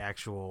like the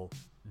actual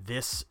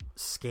this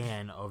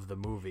scan of the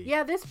movie.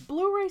 Yeah, this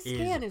Blu-ray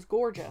scan is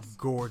gorgeous.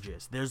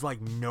 Gorgeous. There's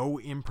like no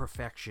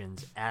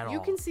imperfections at all. You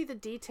can see the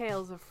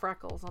details of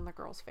freckles on the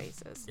girls'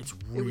 faces. It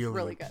was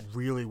really good.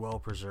 Really well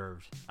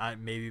preserved.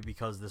 Maybe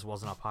because this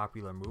wasn't a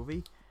popular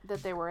movie.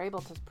 That they were able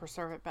to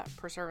preserve it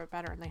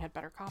better, and they had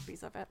better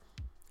copies of it.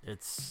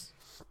 It's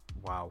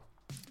wow.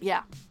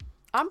 Yeah,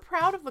 I'm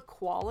proud of the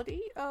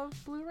quality of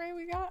Blu-ray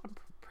we got. I'm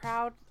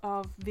proud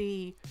of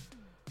the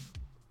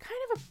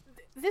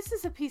this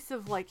is a piece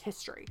of like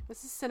history.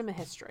 This is cinema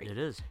history. It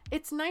is.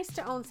 It's nice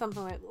to own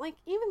something like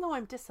even though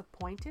I'm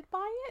disappointed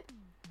by it,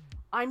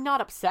 I'm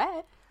not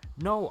upset.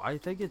 No, I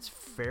think it's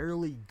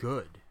fairly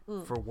good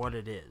for what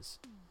it is.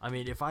 I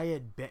mean, if I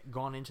had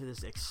gone into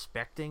this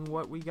expecting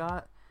what we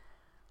got,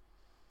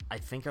 I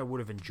think I would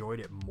have enjoyed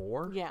it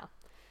more. Yeah.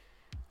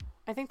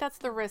 I think that's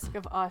the risk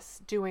of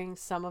us doing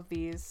some of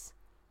these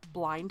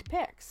blind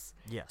picks.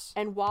 Yes.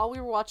 And while we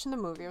were watching the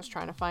movie, I was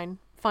trying to find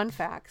fun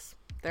facts.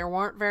 There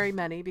weren't very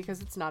many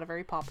because it's not a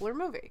very popular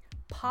movie.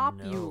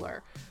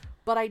 Popular. No.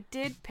 But I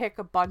did pick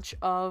a bunch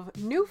of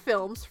new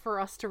films for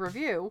us to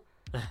review,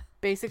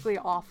 basically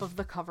off of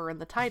the cover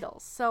and the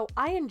titles. So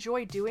I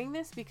enjoy doing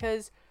this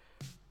because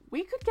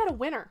we could get a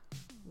winner.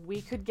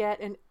 We could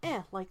get an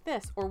like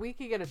this, or we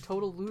could get a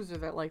total loser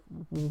that like,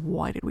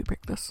 why did we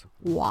pick this?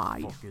 Why?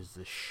 What the fuck is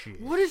this shit?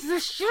 What is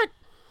this shit?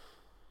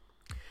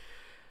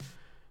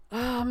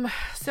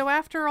 So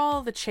after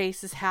all the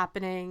chase is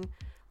happening,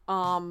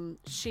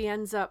 she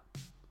ends up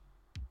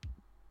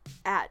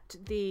at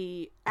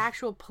the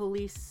actual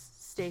police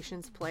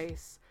station's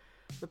place.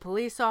 The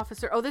police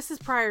officer, this is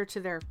prior to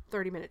their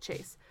 30-minute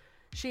chase.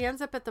 She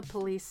ends up at the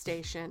police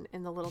station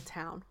in the little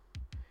town.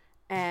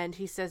 And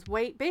he says,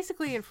 wait,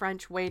 basically in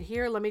French, wait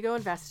here, let me go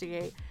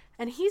investigate.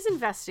 And he's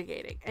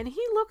investigating. And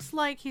he looks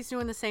like he's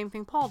doing the same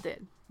thing Paul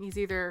did. He's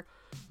either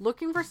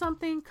looking for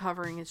something,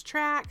 covering his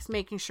tracks,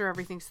 making sure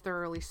everything's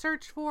thoroughly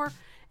searched for.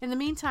 In the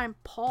meantime,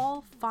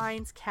 Paul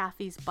finds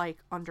Kathy's bike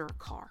under a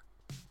car.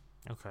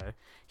 Okay.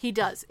 He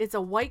does. It's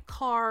a white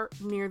car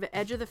near the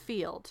edge of the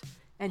field.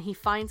 And he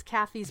finds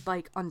Kathy's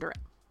bike under it.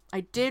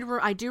 I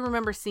do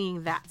remember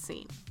seeing that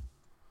scene.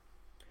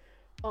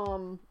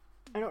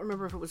 I don't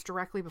remember if it was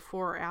directly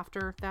before or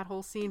after that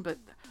whole scene, but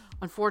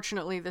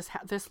unfortunately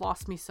this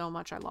lost me so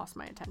much I lost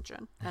my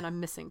attention and I'm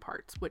missing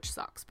parts, which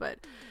sucks. But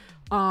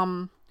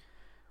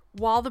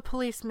while the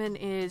policeman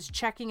is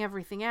checking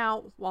everything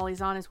out, while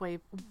he's on his way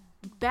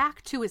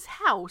back to his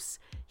house,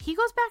 he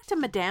goes back to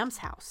Madame's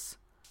house.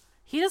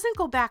 He doesn't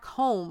go back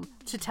home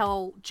to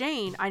tell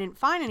Jane, I didn't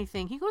find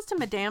anything. He goes to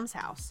Madame's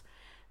house.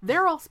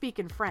 They're all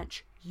speaking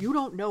French. You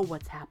don't know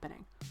what's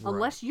happening. Right.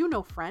 Unless you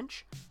know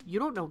French, you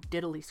don't know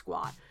diddly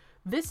squat.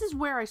 This is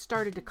where I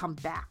started to come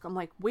back. I'm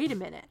like, wait a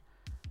minute.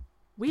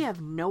 We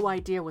have no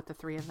idea what the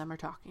three of them are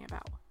talking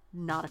about.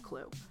 Not a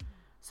clue.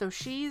 So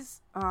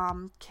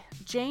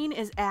Jane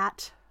is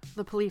at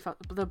the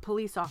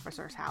police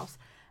officer's house,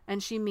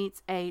 and she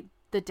meets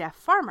the deaf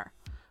farmer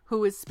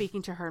who is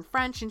speaking to her in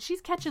French, and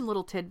she's catching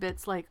little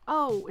tidbits like,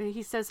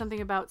 he says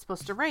something about it's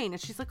supposed to rain,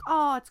 and she's like,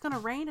 it's gonna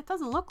rain? It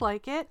doesn't look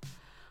like it.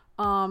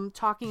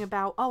 Talking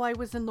about, I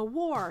was in the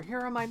war. Here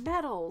are my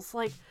medals.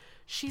 Like,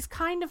 she's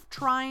kind of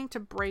trying to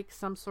break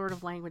some sort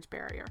of language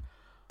barrier.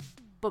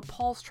 But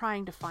Paul's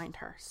trying to find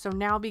her. So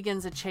now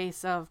begins a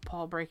chase of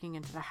Paul breaking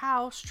into the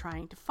house,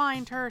 trying to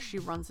find her. She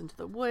runs into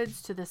the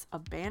woods to this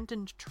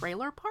abandoned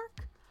trailer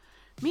park.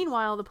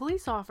 Meanwhile, the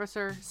police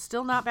officer,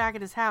 still not back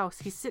at his house,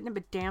 he's sitting at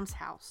Madame's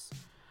house,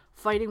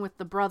 fighting with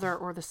the brother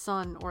or the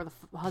son or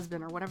the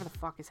husband or whatever the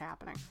fuck is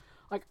happening.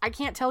 Like, I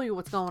can't tell you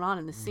what's going on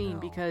in the scene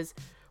because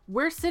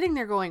we're sitting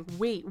there going,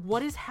 wait,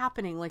 what is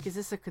happening? Like, is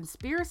this a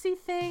conspiracy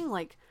thing?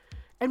 Like,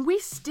 and we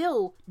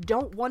still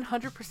don't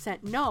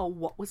 100% know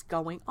what was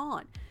going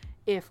on.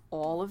 If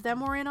all of them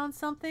were in on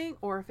something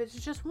or if it's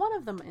just one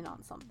of them in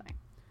on something.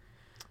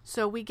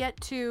 So we get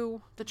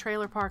to the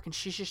trailer park and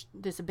she's just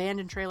this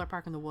abandoned trailer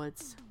park in the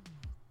woods.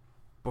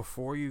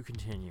 Before you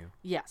continue.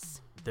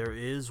 Yes. There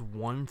is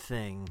one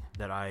thing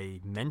that I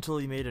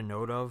mentally made a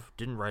note of.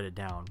 Didn't write it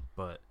down,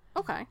 but...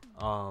 Okay.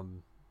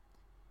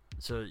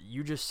 So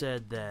you just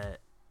said that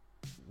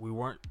we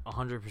weren't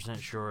 100%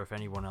 sure if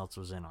anyone else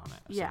was in on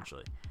it,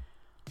 essentially. Yeah.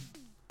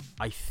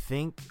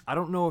 I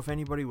don't know if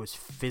anybody was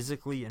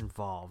physically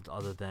involved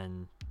other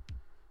than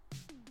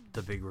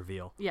the big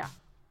reveal. Yeah.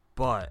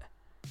 But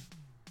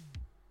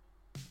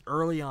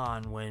early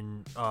on,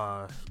 when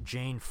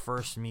Jane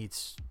first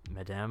meets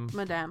Madame,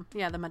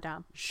 Yeah, the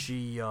Madame.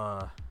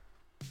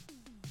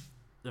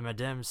 The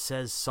Madame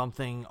says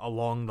something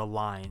along the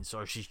lines,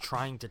 or she's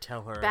trying to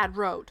tell her Bad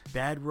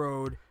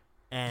road,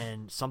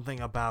 and something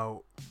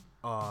about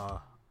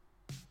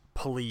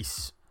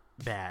police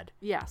bad.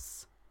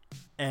 Yes.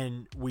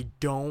 And we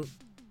don't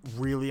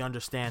really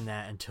understand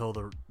that until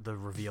the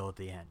reveal at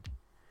the end.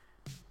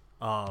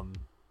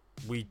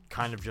 We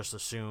kind of just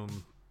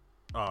assume,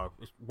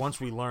 once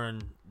we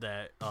learn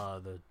that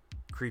the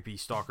creepy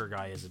stalker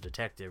guy is a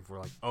detective, we're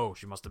like, oh,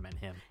 she must have meant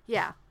him.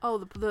 Yeah. Oh,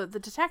 the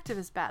detective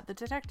is bad. The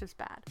detective's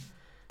bad.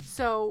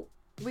 So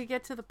we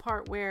get to the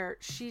part where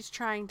she's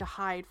trying to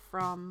hide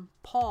from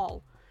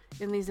Paul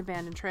in these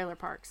abandoned trailer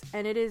parks.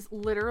 And it is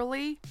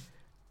literally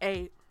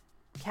a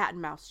cat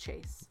and mouse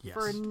chase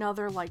for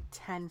another like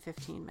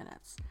 10-15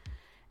 minutes.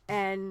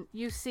 And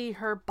you see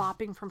her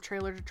bopping from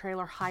trailer to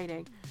trailer,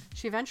 hiding.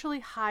 She eventually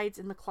hides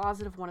in the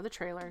closet of one of the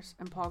trailers,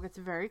 and Paul gets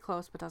very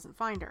close but doesn't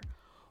find her.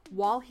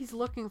 While he's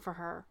looking for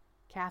her,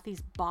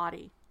 Kathy's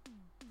body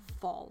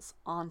falls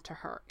onto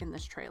her in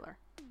this trailer.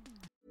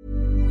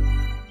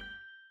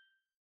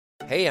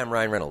 Hey, I'm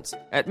Ryan Reynolds.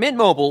 At Mint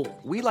Mobile,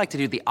 we like to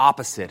do the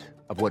opposite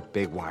of what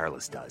Big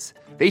Wireless does.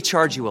 They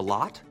charge you a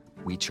lot,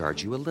 we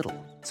charge you a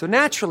little. So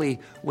naturally,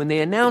 when they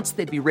announced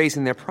they'd be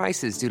raising their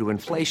prices due to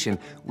inflation,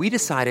 we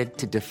decided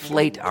to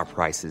deflate our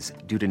prices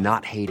due to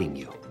not hating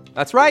you.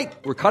 That's right.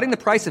 We're cutting the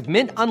price of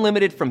Mint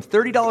Unlimited from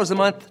 $30 a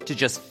month to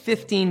just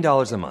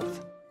 $15 a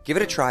month. Give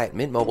it a try at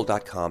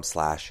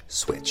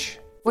mintmobile.com/switch.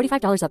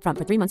 $45 up front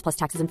for 3 months plus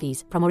taxes and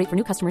fees. Promo rate for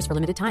new customers for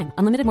limited time.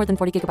 Unlimited more than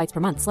 40 gigabytes per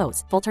month.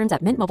 Slows full terms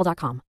at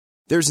mintmobile.com.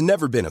 There's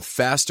never been a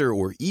faster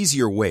or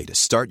easier way to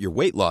start your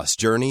weight loss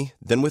journey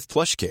than with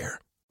PlushCare.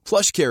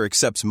 PlushCare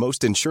accepts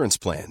most insurance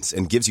plans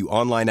and gives you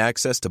online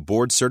access to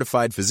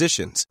board-certified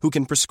physicians who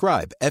can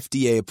prescribe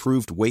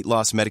FDA-approved weight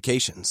loss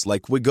medications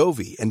like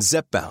Wegovy and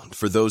Zepbound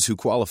for those who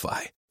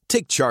qualify.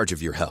 Take charge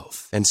of your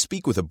health and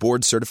speak with a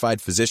board-certified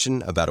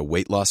physician about a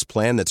weight loss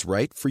plan that's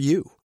right for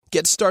you.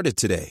 Get started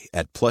today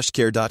at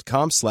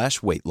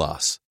plushcare.com/weight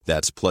loss.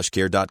 That's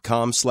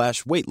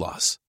plushcare.com/weight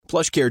loss.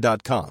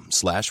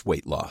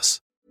 plushcare.com/weight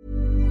loss.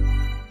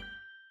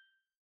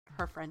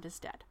 Her friend is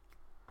dead.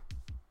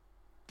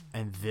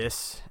 And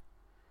this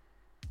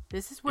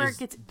is where it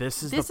gets.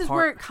 This is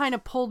where it kind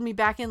of pulled me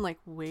back in. Like,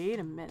 wait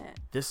a minute.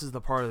 This is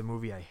the part of the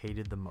movie I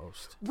hated the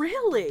most.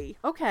 Really?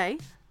 Okay.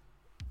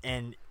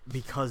 And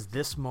because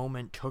this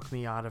moment took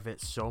me out of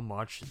it so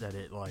much that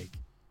it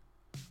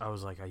I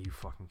was like, are you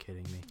fucking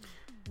kidding me?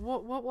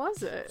 What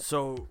was it?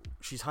 So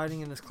she's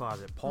hiding in this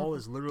closet. Paul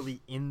is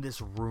literally in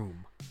this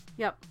room.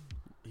 Yep.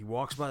 He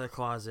walks by the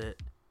closet.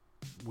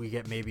 We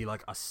get maybe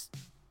like a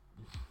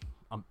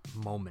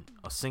moment,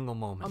 a single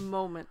moment. A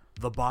moment.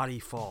 The body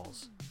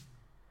falls.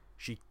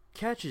 She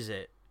catches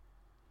it,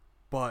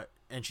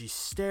 and she's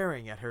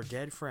staring at her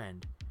dead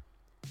friend.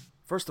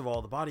 First of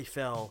all, the body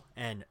fell,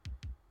 and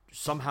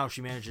somehow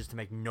she manages to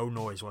make no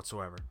noise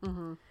whatsoever.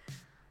 Mm-hmm.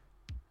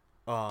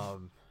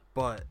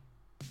 But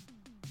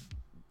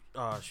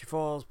she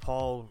falls.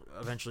 Paul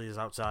eventually is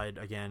outside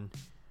again.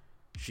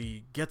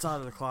 She gets out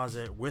of the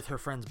closet with her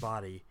friend's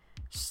body,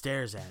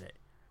 stares at it.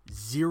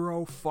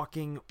 Zero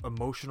fucking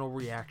emotional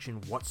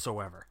reaction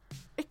whatsoever.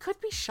 It could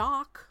be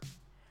shock.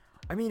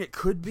 I mean, it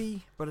could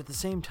be, but at the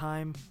same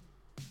time,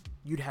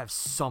 you'd have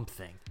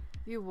something.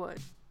 You would.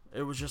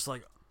 It was just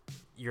like,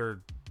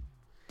 your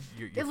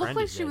it looked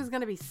like she was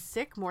going to be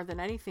sick more than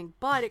anything,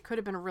 but it could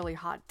have been a really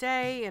hot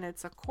day, and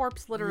it's a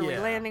corpse literally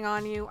landing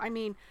on you. I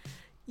mean,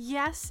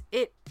 yes,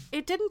 it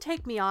didn't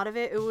take me out of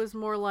it. It was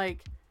more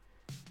like,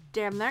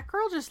 damn, that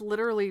girl just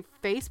literally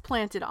face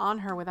planted on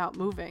her without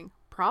moving.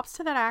 Props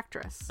to that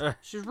actress.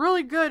 She's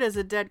really good as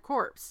a dead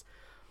corpse.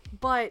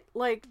 But,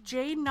 like,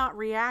 Jane not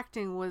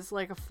reacting was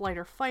like a flight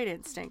or fight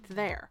instinct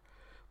there.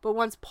 But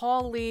once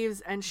Paul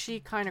leaves and she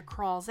kind of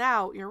crawls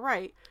out, you're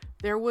right,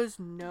 there was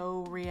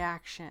no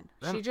reaction.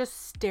 She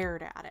just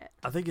stared at it.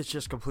 I think it's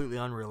just completely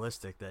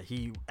unrealistic that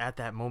he, at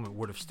that moment,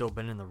 would have still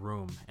been in the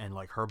room and,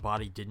 like, her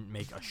body didn't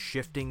make a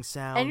shifting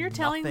sound. And you're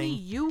telling me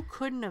you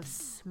couldn't have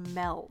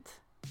smelled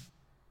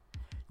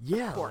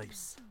a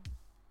corpse?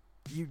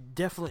 Like,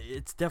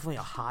 it's definitely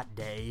a hot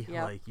day.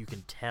 Yep. Like, you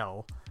can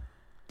tell.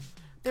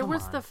 There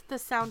was the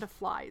sound of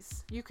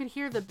flies. You could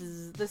hear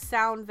the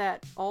sound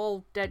that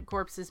all dead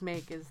corpses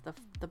make is the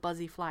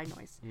buzzy fly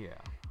noise. Yeah.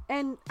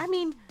 And, I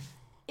mean,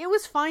 it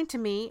was fine to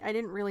me. I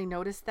didn't really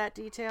notice that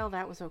detail.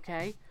 That was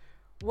okay.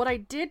 What I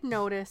did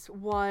notice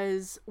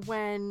was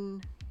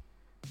when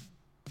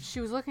she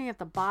was looking at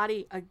the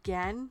body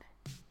again,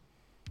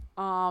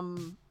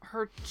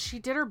 she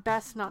did her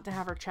best not to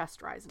have her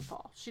chest rise and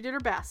fall. She did her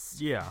best.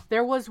 Yeah.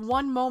 There was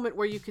one moment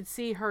where you could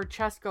see her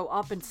chest go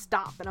up and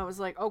stop, and I was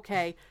like,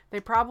 okay,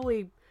 they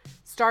probably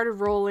started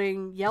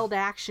rolling, yelled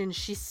action,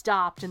 she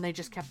stopped, and they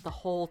just kept the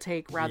whole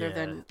take rather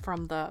than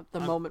from the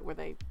moment where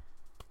they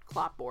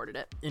clapboarded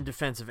it. In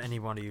defense of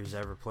anybody who's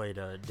ever played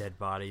a dead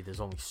body, there's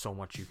only so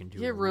much you can do.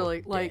 Yeah,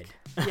 really, like,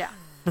 yeah.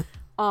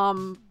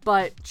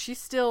 But she's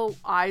still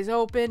eyes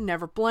open,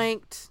 never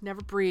blinked,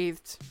 never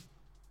breathed.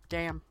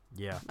 Damn.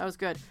 Yeah. That was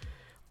good.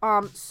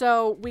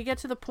 So we get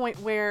to the point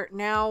where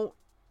now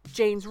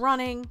Jane's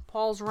running,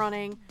 Paul's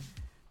running,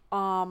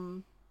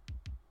 and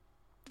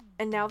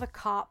now the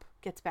cop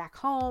gets back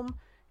home,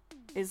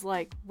 is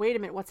like, wait a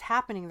minute, what's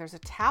happening? There's a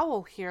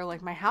towel here,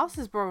 like my house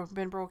has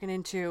been broken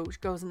into. She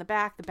goes in the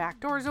back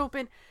door's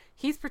open.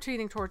 He's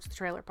proceeding towards the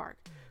trailer park.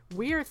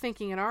 We are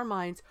thinking in our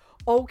minds,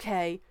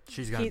 okay,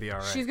 she's gonna be all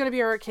right. She's gonna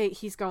be all right. Kate,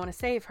 he's going to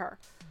save her.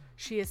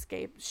 She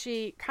escapes.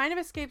 She kind of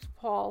escapes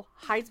Paul,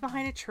 hides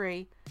behind a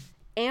tree,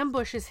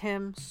 ambushes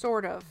him,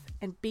 sort of,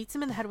 and beats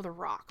him in the head with a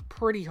rock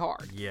pretty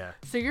hard. Yeah.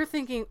 So you're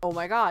thinking, oh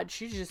my God,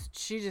 she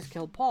just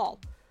killed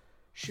Paul.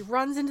 She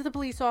runs into the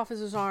police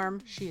officer's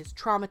arm. She is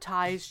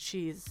traumatized.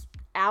 She's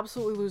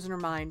absolutely losing her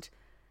mind.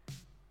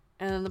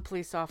 And then the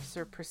police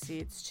officer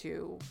proceeds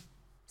to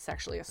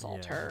sexually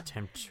assault her.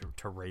 Attempt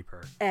to rape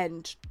her.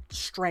 And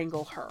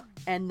strangle her.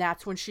 And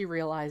that's when she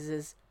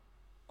realizes,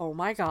 oh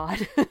my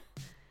God,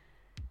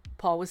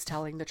 Paul was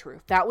telling the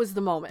truth. That was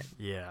the moment.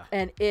 Yeah.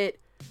 And it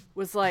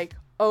was like,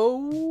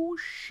 oh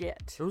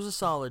shit. It was a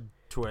solid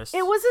twist.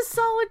 It was a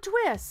solid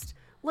twist.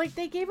 Like,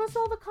 they gave us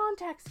all the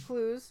context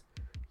clues.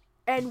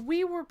 And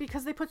we were,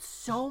 because they put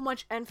so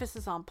much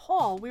emphasis on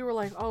Paul, we were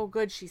like, oh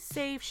good, she's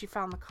safe. She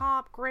found the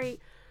cop.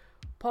 Great.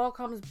 Paul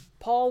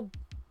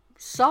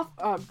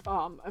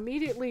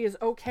immediately is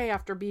okay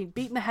after being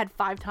beaten in the head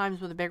 5 times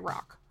with a big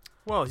rock.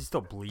 Well, he's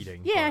still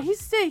bleeding. Yeah, but... he's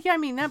sick. I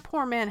mean, that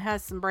poor man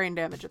has some brain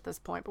damage at this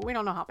point, but we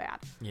don't know how bad.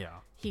 Yeah.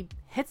 He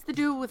hits the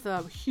dude with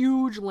a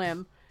huge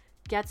limb,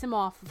 gets him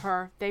off of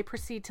her. They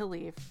proceed to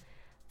leave.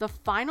 The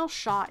final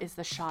shot is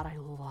the shot I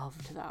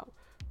loved, though.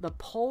 The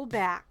pull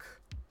back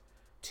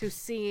to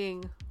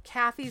seeing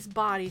Kathy's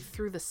body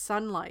through the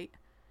sunlight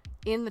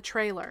in the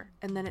trailer,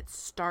 and then it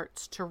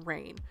starts to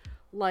rain.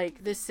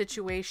 Like, this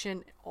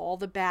situation, all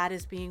the bad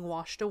is being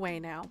washed away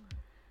now.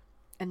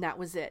 And that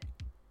was it.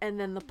 And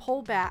then the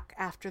pullback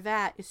after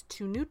that is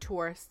 2 new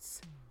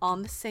tourists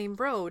on the same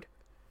road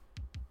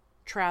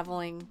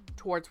traveling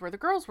towards where the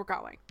girls were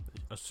going.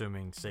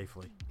 Assuming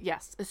safely.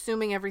 Yes,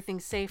 assuming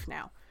everything's safe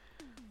now.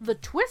 The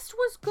twist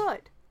was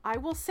good. I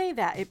will say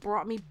that. It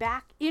brought me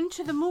back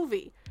into the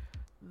movie.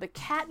 The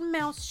cat and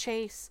mouse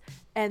chase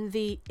and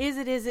the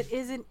isn't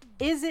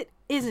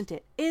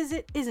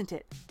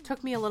it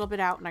took me a little bit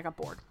out and I got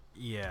bored.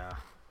 Yeah.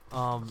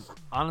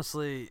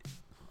 Honestly,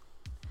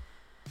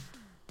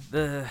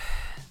 the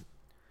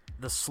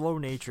slow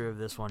nature of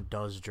this one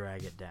does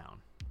drag it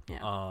down.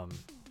 Yeah.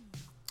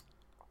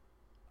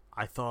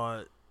 I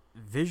thought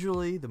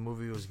visually the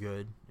movie was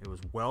good. It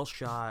was well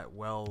shot,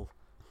 well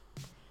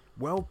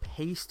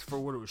paced for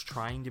what it was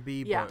trying to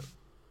be, yeah. But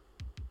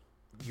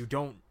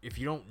if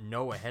you don't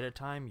know ahead of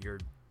time, you're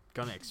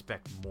gonna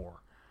expect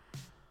more.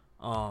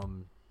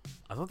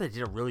 I thought they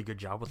did a really good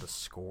job with the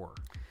score.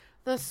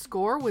 The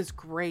score was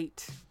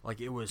great.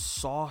 Like, it was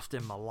soft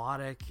and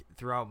melodic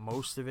throughout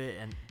most of it,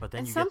 but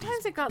then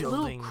sometimes it got a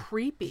little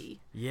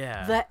creepy.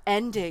 Yeah. The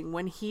ending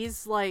when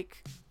he's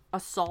like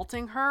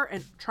assaulting her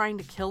and trying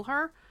to kill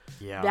her.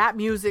 Yeah. That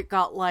music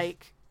got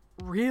like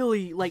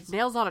really like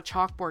nails on a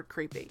chalkboard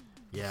creepy.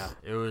 Yeah,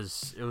 it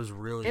was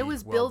really It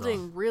was well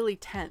building done. really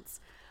tense.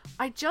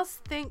 I just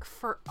think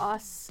for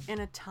us in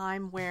a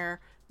time where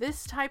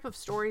this type of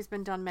story's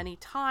been done many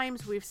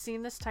times, we've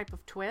seen this type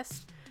of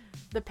twist.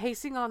 The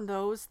pacing on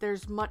those,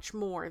 there's much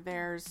more.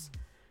 There's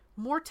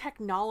more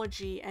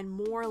technology and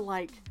more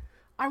like,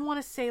 I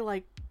want to say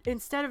like,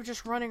 instead of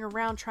just running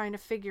around trying to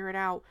figure it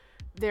out,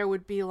 there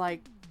would be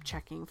like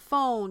checking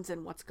phones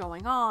and what's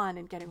going on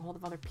and getting hold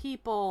of other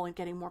people and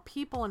getting more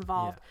people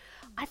involved.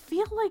 Yeah. I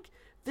feel like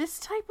this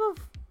type of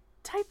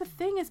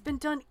thing has been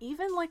done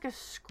even like a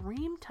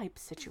Scream type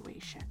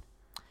situation.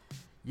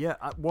 Yeah,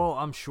 well,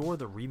 I'm sure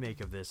the remake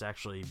of this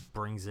actually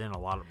brings in a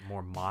lot of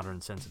more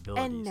modern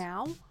sensibilities. And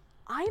now,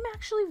 I'm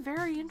actually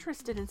very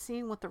interested in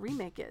seeing what the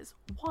remake is.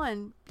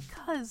 One,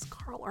 because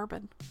Carl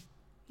Urban.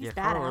 He's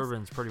badass. Carl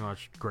Urban's pretty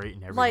much great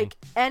in everything. Like,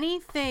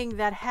 anything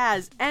that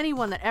has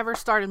anyone that ever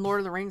starred in Lord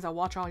of the Rings, I'll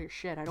watch all your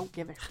shit. I don't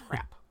give a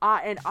crap.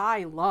 And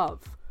I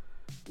love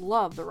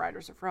the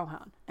Riders of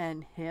Rohan.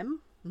 And him,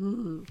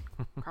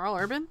 Carl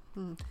Urban,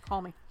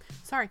 call me.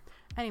 Sorry.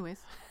 Anyways.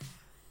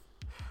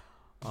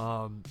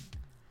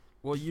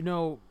 Well, you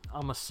know,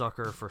 I'm a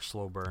sucker for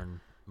slow burn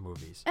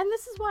movies. And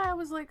this is why I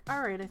was like, all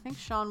right, I think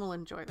Sean will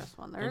enjoy this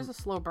one. There is a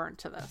slow burn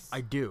to this.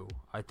 I do.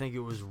 I think it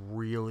was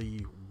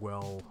really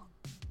well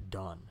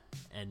done.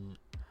 And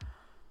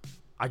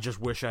I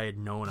just wish I had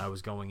known I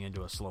was going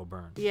into a slow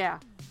burn. Yeah.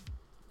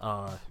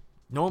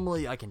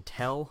 Normally I can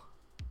tell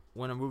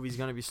when a movie's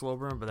going to be slow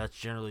burn, but that's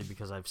generally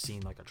because I've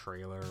seen like a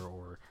trailer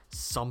or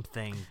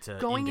something to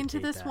going into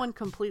indicate this that. one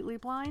completely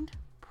blind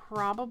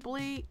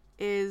probably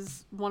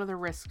is one of the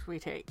risks we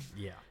take.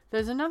 Yeah.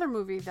 There's another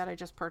movie that I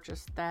just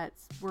purchased that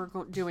we're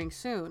doing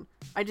soon.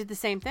 I did the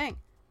same thing.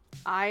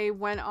 I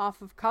went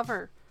off of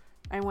cover.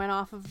 I went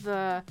off of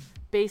the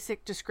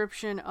basic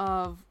description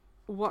of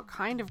what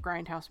kind of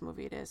grindhouse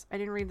movie it is. I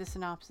didn't read the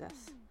synopsis.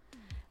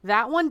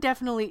 That one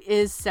definitely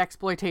is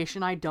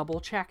sexploitation. I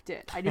double checked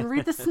it. I didn't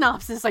read the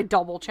synopsis. I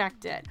double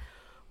checked it.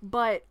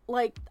 But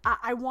like,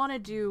 I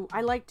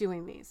like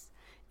doing these.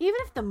 Even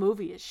if the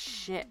movie is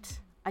shit,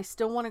 I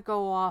still want to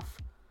go off,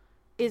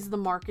 is the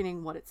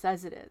marketing what it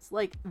says it is?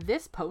 Like,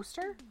 this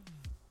poster,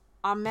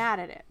 I'm mad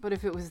at it. But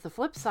if it was the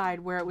flip side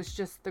where it was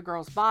just the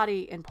girl's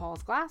body and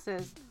Paul's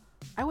glasses,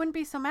 I wouldn't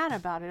be so mad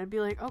about it. I'd be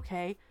like,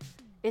 okay,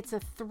 it's a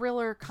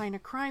thriller kind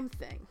of crime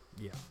thing.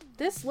 Yeah.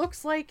 This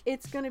looks like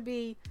it's going to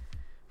be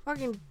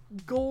fucking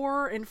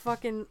gore and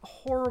fucking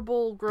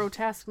horrible,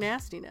 grotesque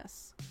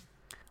nastiness.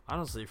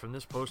 Honestly, from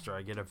this poster,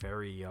 I get a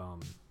very, You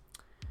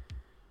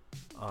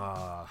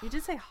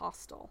did say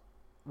hostile.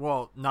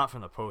 well, not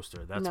from the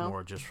poster. That's No.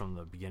 more just from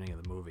the beginning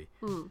of the movie.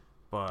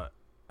 But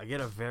I get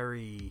a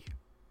very,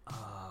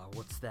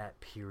 what's that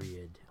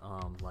period?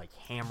 Like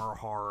Hammer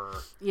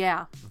horror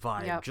Yeah.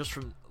 vibe. Yep. Just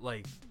from,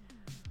 like,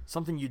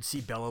 something you'd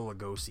see Bela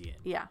Lugosi in.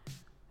 Yeah.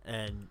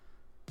 And,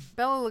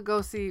 Bela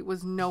Lugosi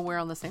was nowhere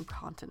on the same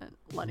continent,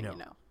 letting No. you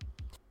know.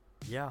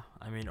 yeah,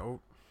 I mean,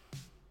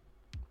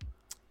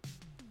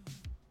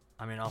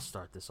 I'll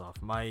start this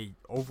off. My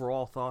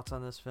overall thoughts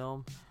on this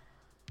film,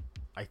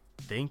 I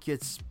think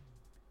it's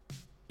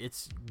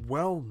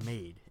well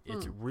made.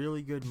 It's a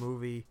really good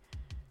movie.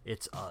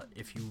 It's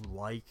if you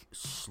like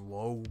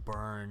slow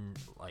burn,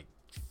 like,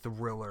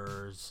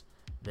 thrillers,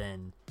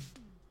 then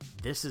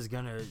this is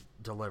gonna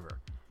deliver.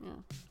 Yeah.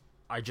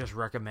 I just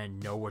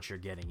recommend know what you're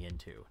getting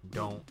into.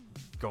 Don't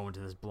go into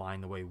this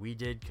blind the way we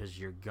did, because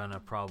you're gonna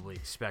probably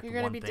expect You're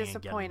going to one be thing and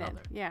get disappointed.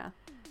 another. Yeah.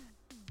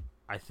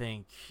 I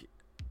think,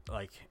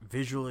 like,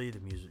 visually, the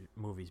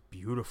movie's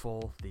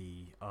beautiful.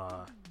 The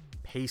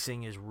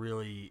pacing is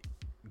really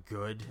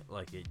good.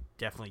 Like, it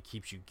definitely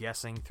keeps you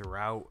guessing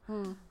throughout.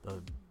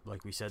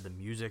 Like we said, the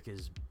music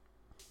is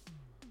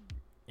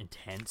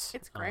intense.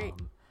 It's great.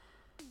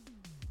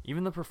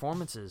 Even the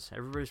performances,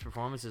 everybody's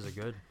performances are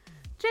good.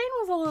 Jane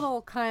was a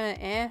little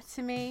kind of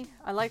to me.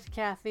 I liked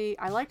Kathy.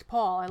 I liked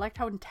Paul. I liked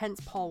how intense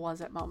Paul was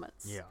at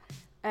moments. Yeah.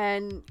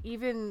 And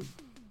even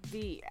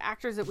the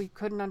actors that we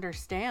couldn't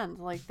understand,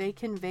 like, they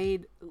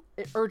conveyed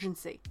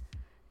urgency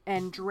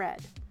and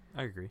dread.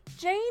 I agree.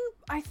 Jane,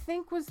 I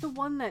think, was the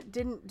one that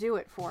didn't do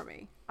it for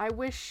me. I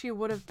wish she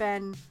would have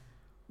been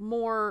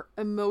more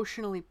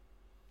emotionally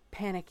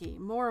panicky,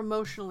 more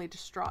emotionally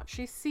distraught.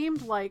 She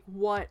seemed like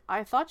what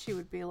I thought she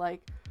would be,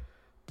 like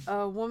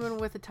a woman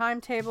with a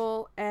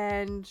timetable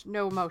and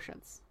no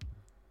emotions.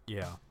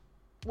 Yeah.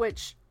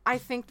 Which I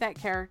think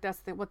that's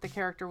what the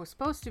character was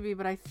supposed to be,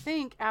 but I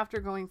think after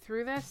going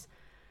through this,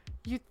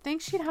 you'd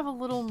think she'd have a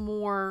little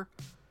more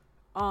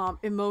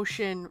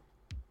emotion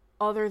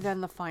other than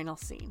the final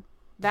scene.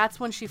 That's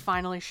when she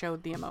finally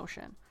showed the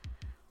emotion.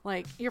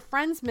 Like, your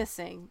friend's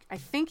missing. I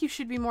think you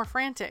should be more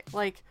frantic.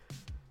 Like,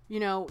 you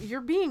know,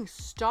 you're being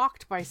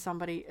stalked by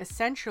somebody,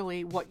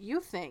 essentially what you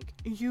think.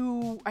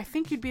 I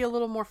think you'd be a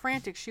little more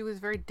frantic. She was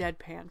very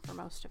deadpan for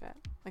most of it.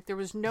 Like, there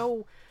was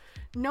no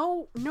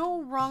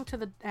wrong to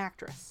the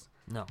actress.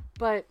 No.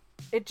 But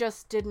it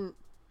just didn't.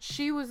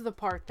 She was the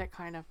part that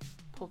kind of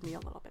pulled me a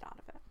little bit out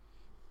of it.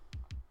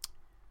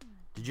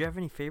 Did you have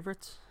any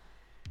favorites?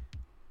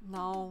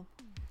 No.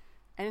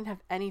 I didn't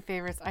have any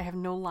favorites. I have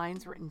no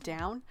lines written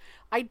down.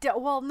 I did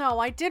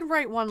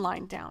write one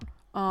line down.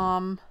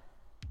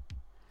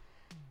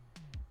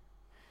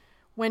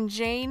 When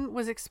Jane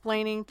was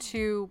explaining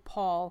to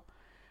Paul,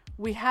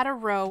 we had a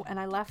row and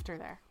I left her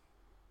there.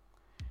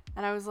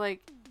 And I was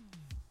like,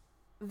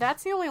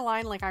 that's the only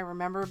line, like, I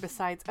remember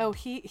besides,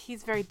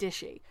 he's very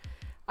dishy.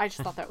 I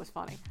just thought that was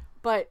funny.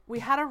 But we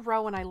had a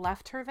row and I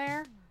left her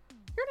there.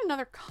 You're in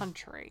another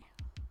country.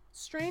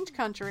 Strange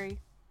country.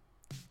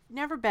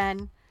 Never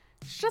been.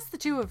 It's just the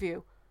two of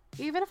you.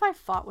 Even if I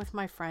fought with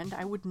my friend,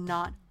 I would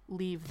not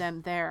leave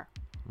them there.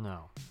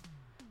 No.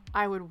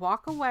 I would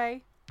walk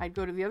away. I'd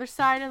go to the other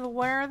side of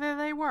wherever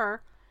they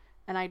were,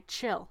 and I'd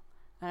chill.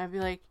 And I'd be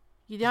like,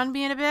 you done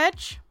being a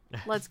bitch?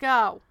 Let's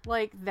go.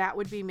 Like, that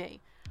would be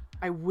me.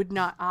 I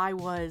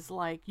was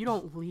like, you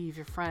don't leave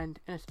your friend.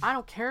 And I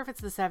don't care if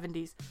it's the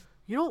 70s.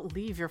 You don't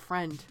leave your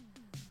friend.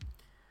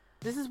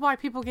 This is why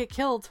people get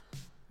killed,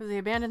 because they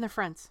abandon their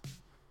friends.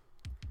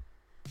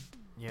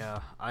 Yeah,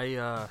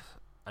 I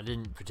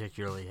didn't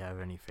particularly have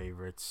any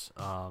favorites.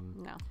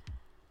 No.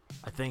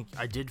 I think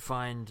I did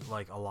find,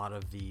 like, a lot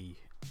of the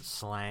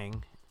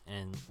slang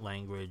and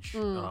language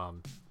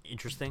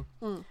interesting.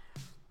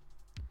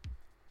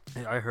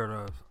 I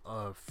heard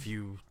a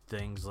few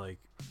things like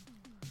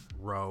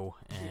row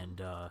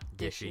and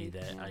dishy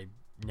that I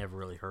never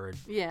really heard.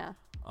 Yeah.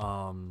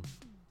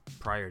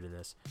 Prior to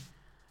this,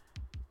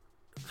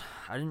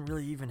 I didn't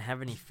really even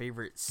have any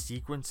favorite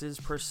sequences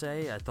per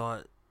se. I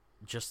thought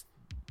just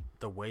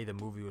the way the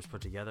movie was put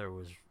together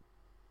was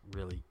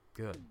really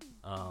good.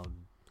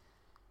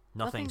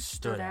 Nothing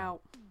stood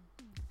out.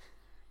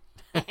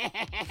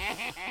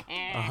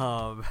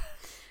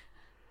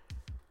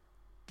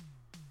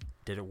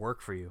 Did it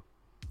work for you?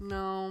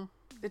 No,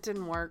 it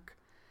didn't work.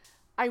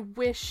 I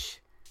wish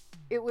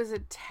it was a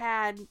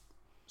tad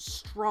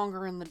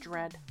stronger in the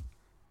dread.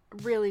 I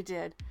really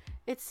did.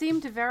 It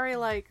seemed very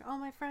like, oh,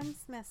 my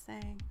friend's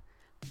missing.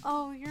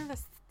 Oh,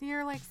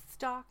 you're like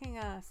stalking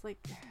us. Like,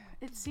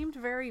 it seemed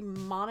very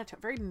monotone,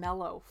 very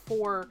mellow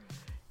for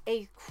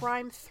a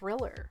crime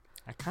thriller.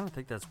 I kind of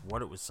think that's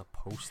what it was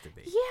supposed to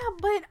be. Yeah,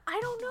 but I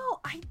don't know.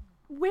 I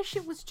wish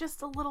it was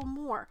just a little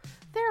more.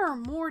 There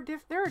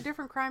are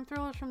different crime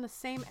thrillers from the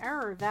same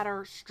era that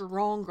are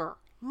stronger,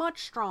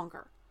 much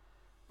stronger.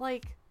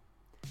 Like,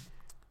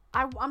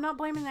 I'm not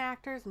blaming the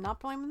actors. I'm not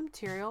blaming the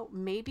material.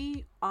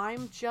 Maybe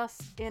I'm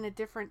just in a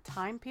different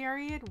time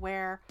period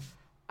where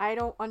I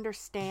don't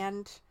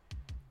understand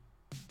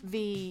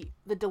the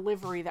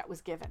delivery that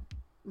was given.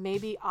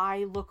 Maybe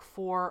I look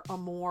for a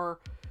more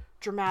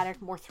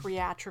dramatic, more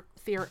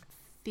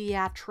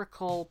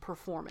theatrical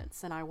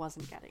performance, and I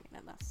wasn't getting it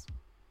in this.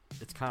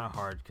 It's kind of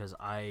hard because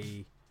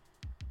I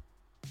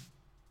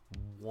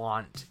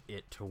want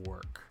it to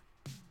work.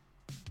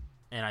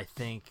 And I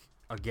think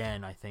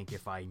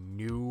if I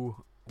knew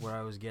what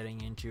I was getting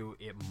into,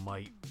 it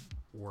might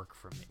work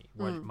for me.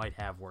 It might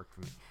have worked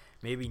for me.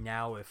 Maybe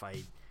now if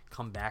I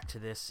come back to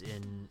this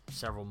in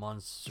several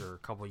months or a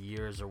couple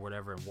years or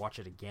whatever and watch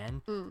it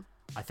again,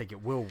 I think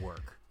it will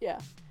work. Yeah.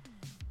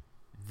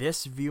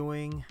 This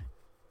viewing,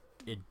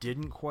 it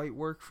didn't quite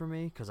work for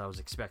me because I was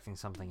expecting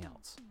something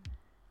else.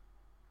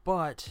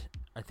 But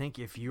I think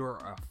if you're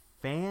a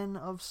fan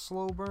of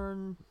slow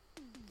burn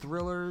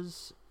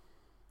thrillers,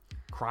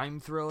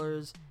 crime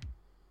thrillers,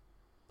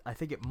 I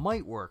think it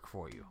might work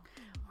for you.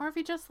 Or if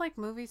you just like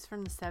movies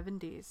from the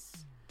 70s,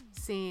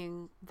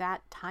 seeing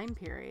that time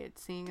period,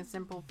 seeing a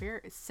simpler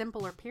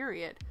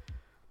period,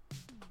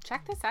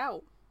 check this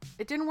out.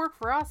 It didn't work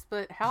for us,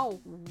 but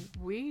hell,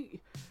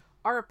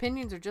 our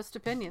opinions are just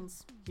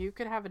opinions. You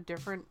could have a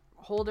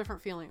whole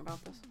different feeling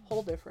about this.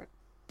 Whole different.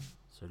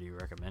 So do you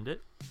recommend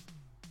it?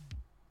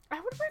 I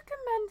would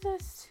recommend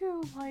this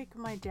to, like,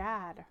 my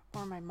dad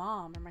or my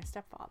mom or my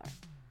stepfather.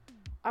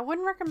 I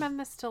wouldn't recommend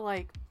this to,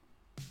 like,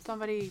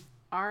 somebody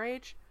our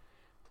age.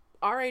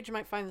 Our age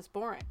might find this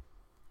boring.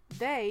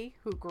 They,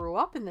 who grew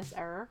up in this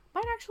era,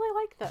 might actually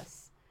like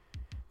this.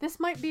 This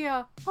might be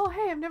oh,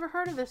 hey, I've never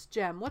heard of this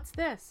gem. What's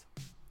this?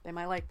 They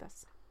might like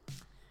this.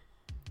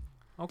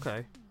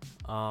 Okay.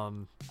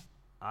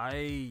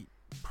 I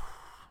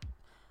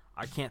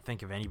can't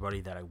think of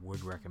anybody that I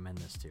would recommend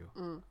this to.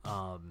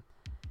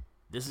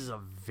 This is a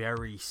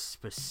very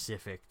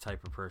specific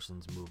type of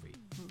person's movie.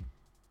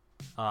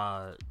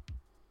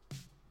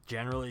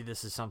 Generally,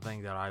 this is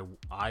something that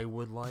I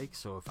would like.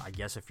 So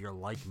if you're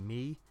like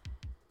me,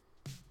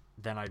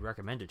 then I'd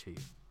recommend it to you.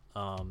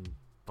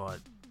 But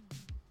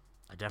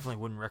I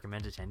definitely wouldn't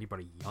recommend it to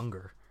anybody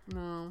younger.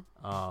 No.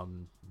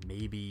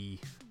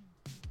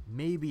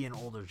 Maybe an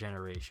older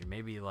generation.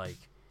 Maybe like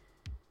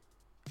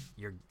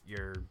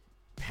your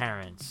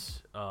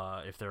parents,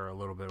 if they're a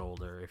little bit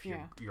older. If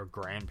your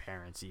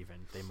grandparents even,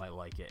 they might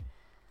like it.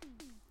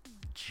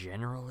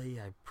 Generally,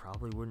 I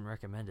probably wouldn't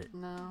recommend it.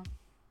 No.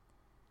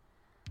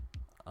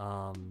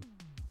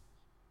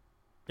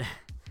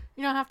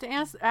 You don't have to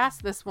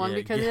ask this one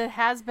because it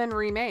has been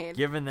remade.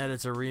 Given that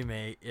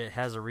it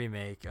has a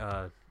remake.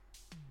 How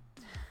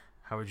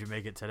would you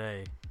make it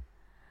today?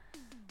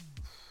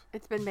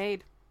 It's been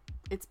made.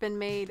 It's been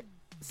made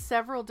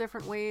several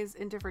different ways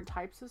in different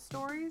types of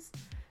stories.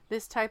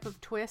 This type of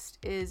twist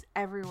is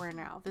everywhere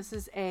now. This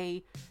is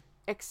a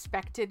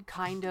expected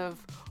kind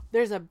of...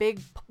 There's a big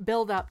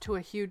build up to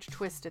a huge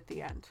twist at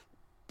the end.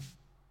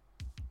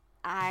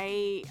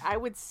 I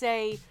would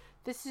say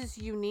this is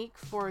unique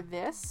for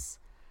this,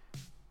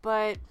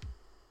 but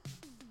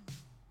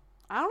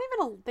I don't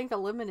even think a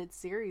limited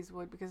series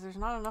would, because there's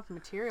not enough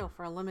material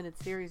for a limited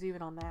series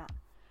even on that.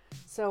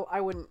 So I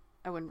wouldn't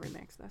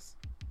remix this.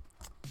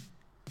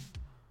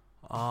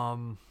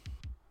 I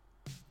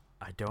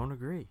don't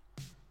agree.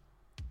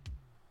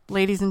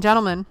 Ladies and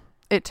gentlemen,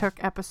 it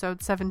took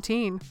episode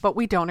 17, but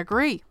we don't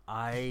agree.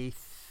 I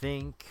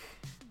think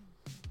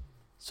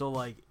so.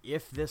 Like,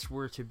 if this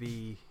were to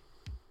be,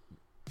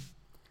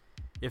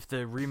 if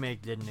the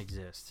remake didn't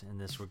exist and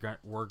this were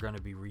going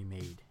to be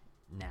remade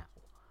now,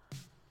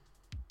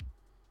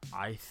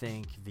 I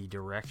think the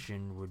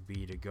direction would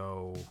be to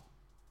go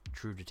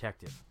True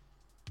Detective.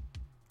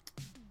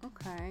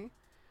 Okay.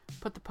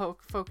 Put the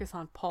focus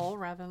on Paul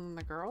rather than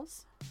the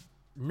girls?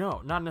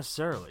 No, not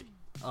necessarily.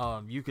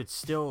 You could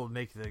still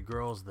make the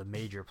girls the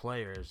major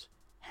players,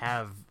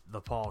 have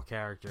the Paul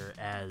character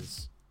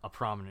as a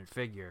prominent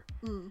figure.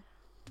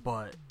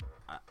 But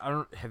I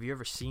don't. Have you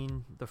ever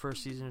seen the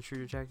first season of True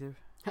Detective?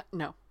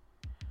 No.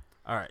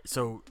 All right,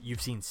 so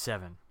you've seen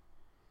 7.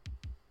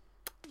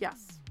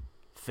 Yes.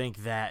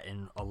 Think that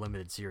in a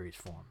limited series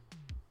form.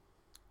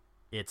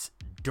 It's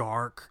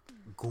dark,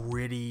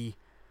 gritty,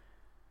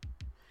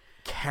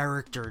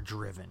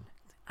 character-driven.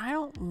 I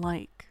don't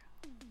like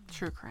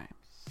true crimes.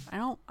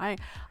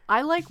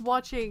 I like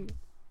watching,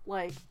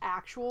 like,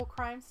 actual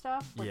crime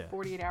stuff, like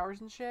 48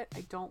 Hours and shit.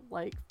 I don't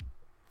like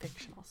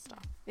fictional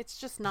stuff. It's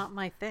just not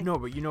my thing. No,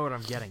 but you know what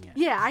I'm getting at.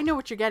 Yeah, I know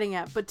what you're getting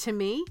at. But to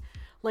me,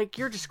 like,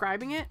 you're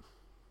describing it,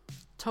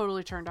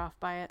 totally turned off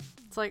by it.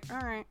 It's like, all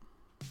right,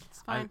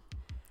 it's fine.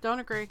 Don't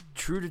agree.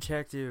 True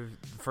Detective,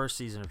 the first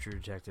season of True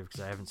Detective,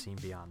 because I haven't seen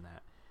beyond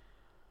that,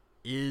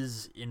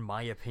 is, in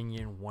my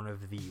opinion, one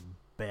of the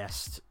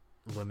best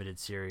limited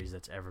series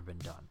that's ever been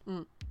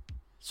done.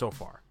 So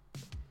far.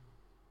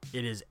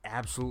 It is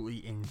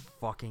absolutely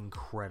fucking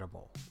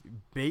incredible.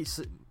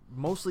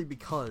 Mostly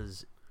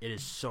because it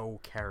is so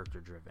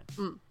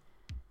character-driven.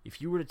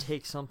 If you were to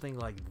take something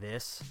like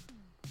this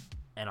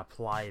and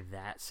apply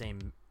that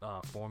same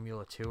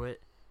formula to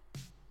it,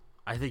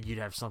 I think you'd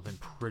have something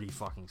pretty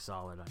fucking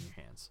solid on your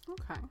hands.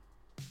 Okay.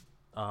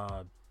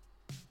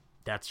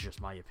 That's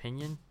just my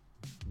opinion.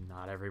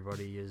 Not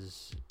everybody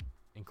is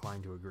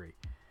inclined to agree.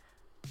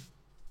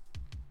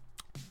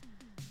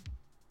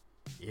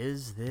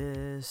 Is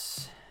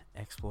this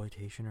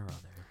exploitation or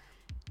other?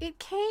 It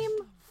came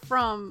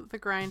from the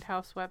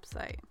Grindhouse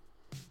website.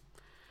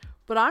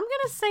 But I'm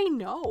going to say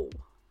no.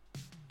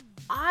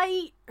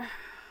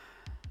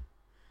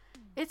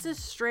 It's a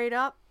straight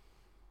up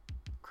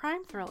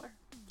crime thriller.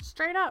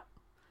 Straight up.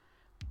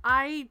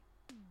 I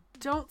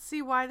don't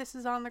see why this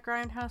is on the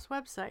Grindhouse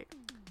website.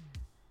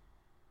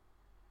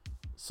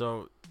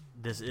 So,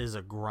 this is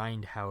a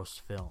Grindhouse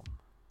film.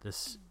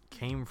 This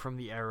came from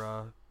the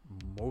era,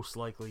 most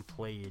likely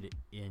played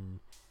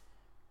in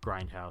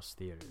Grindhouse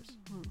theaters.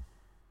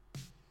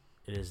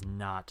 It is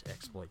not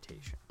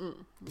exploitation.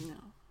 No.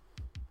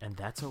 And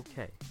that's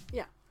okay.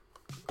 Yeah.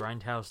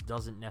 Grindhouse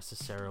doesn't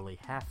necessarily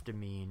have to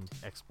mean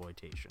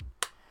exploitation.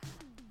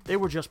 They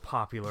were just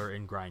popular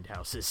in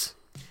grindhouses.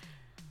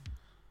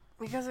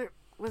 Because it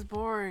was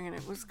boring and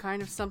it was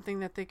kind of something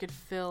that they could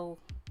fill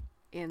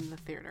in the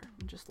theater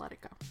and just let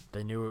it go.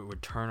 They knew it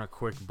would turn a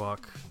quick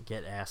buck,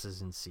 get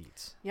asses in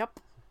seats. Yep.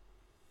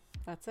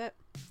 That's it.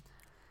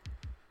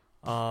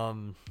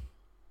 Any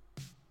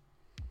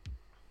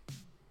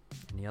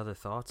other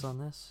thoughts on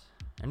this?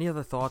 Any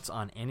other thoughts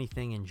on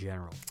anything in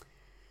general?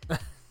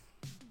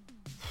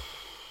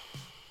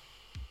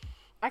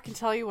 I can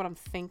tell you what I'm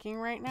thinking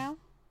right now.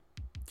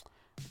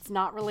 It's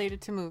not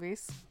related to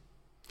movies.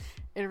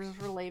 It is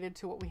related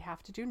to what we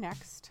have to do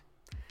next.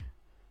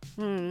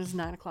 It is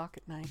 9 o'clock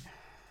at night.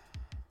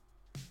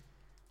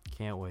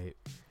 Can't wait.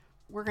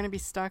 We're going to be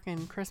stuck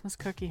in Christmas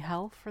cookie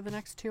hell for the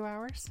next 2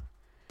 hours.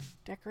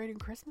 Decorating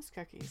Christmas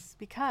cookies.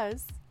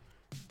 Because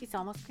it's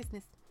almost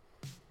Christmas.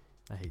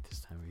 I hate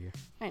this time of year.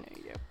 I know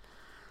you do.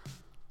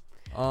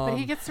 But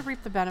he gets to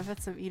reap the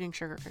benefits of eating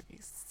sugar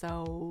cookies.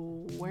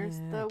 So where's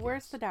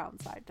the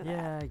downside to that?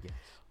 Yeah, I guess.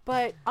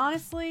 But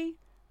honestly,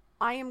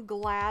 I am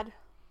glad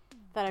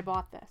that I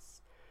bought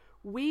this.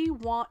 We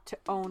want to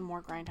own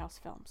more Grindhouse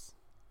films.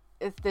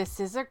 If this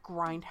is a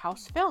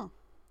Grindhouse film,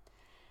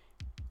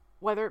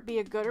 whether it be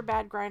a good or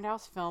bad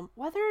Grindhouse film,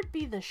 whether it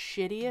be the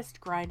shittiest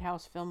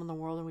Grindhouse film in the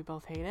world and we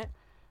both hate it,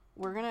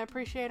 we're gonna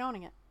appreciate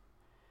owning it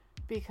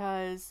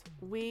because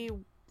we've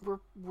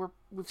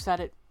said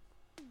it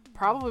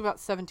probably about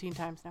 17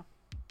 times now,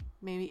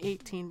 maybe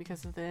 18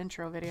 because of the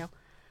intro video.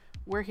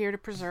 We're here to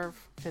preserve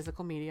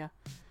physical media.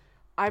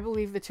 I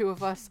believe the two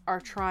of us are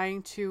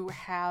trying to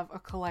have a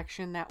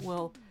collection that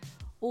will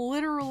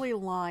literally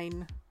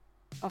line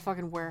a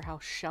fucking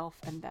warehouse shelf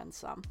and then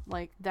some.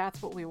 Like,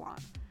 that's what we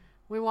want.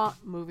 We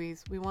want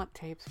movies, we want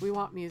tapes, we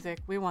want music,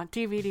 we want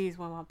DVDs,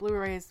 we want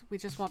Blu-rays, we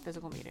just want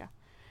physical media.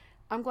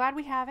 I'm glad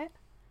we have it.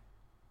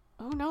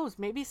 Who knows,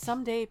 maybe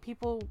someday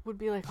people would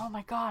be like, oh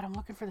my god, I'm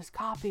looking for this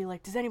copy,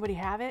 like, does anybody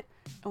have it?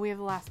 And we have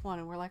the last one,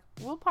 and we're like,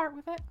 we'll part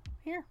with it,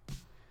 here.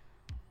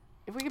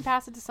 If we can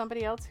pass it to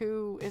somebody else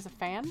who is a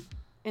fan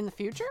in the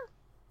future,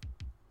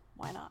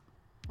 why not,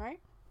 right?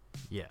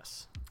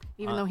 Yes.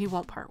 Even though he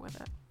won't part with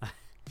it.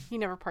 He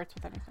never parts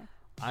with anything.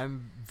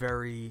 I'm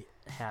very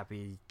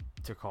happy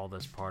to call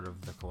this part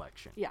of the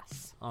collection.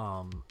 Yes.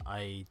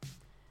 I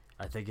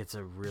think it's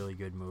a really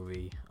good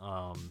movie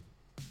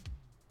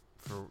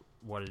for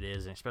what it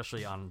is, and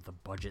especially on the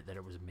budget that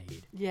it was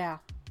made. Yeah.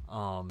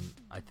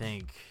 I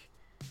think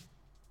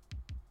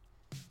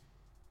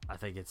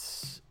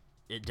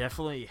it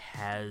definitely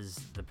has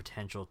the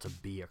potential to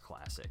be a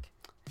classic.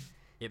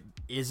 It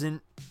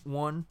isn't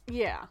one.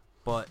 Yeah.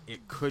 But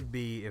it could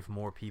be if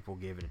more people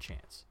gave it a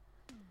chance.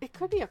 It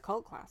could be a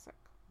cult classic.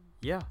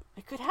 Yeah.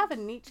 It could have a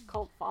niche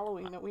cult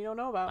following that we don't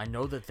know about. I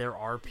know that there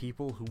are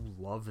people who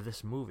love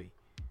this movie.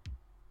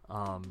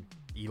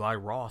 Eli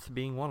Roth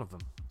being one of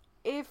them.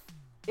 If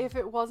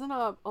it wasn't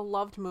a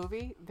loved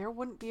movie, there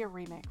wouldn't be a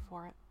remake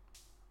for it.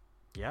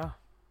 Yeah.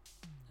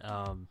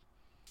 I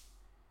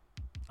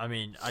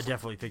mean, I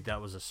definitely think that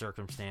was a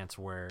circumstance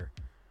where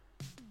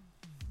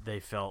they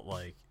felt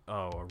like,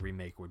 oh, a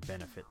remake would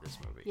benefit this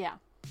movie. Yeah.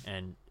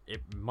 And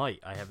it might.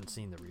 I haven't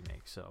seen the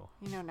remake, so...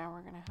 now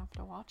we're going to have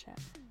to watch it.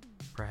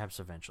 Perhaps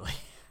eventually.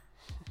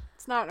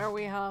 It's not in our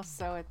wheelhouse,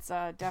 so it's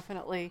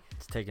definitely...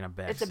 It's taking a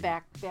back It's seat. a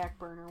back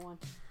burner one.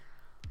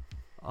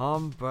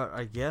 But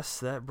I guess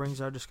that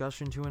brings our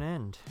discussion to an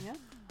end. Yeah.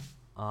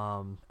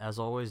 As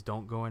always,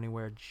 don't go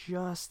anywhere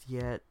just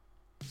yet.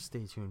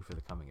 Stay tuned for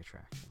the coming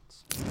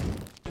attractions.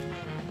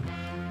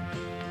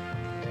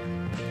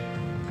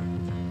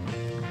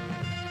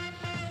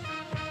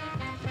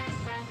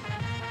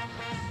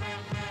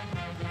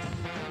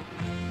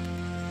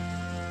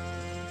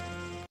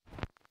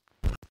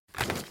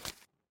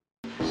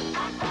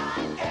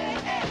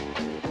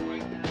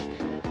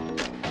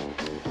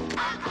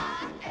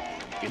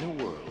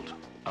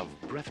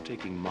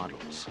 breathtaking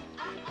models,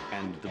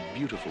 and the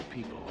beautiful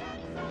people,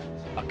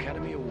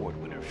 Academy Award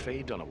winner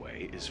Faye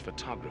Dunaway is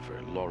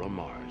photographer Laura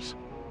Mars.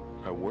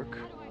 Her work,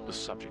 the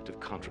subject of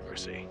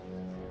controversy.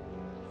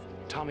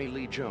 Tommy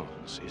Lee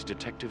Jones is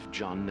Detective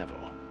John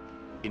Neville,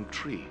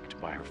 intrigued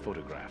by her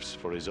photographs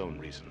for his own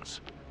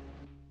reasons.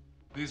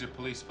 These are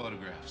police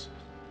photographs.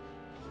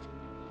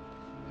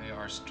 They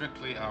are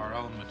strictly our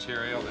own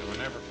material. They were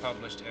never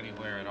published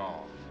anywhere at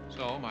all.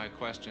 So my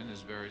question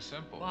is very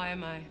simple. Why are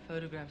my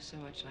photographs so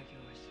much like yours?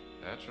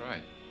 That's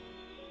right.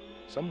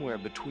 Somewhere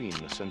between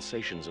the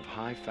sensations of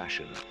high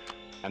fashion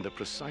and the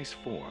precise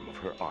form of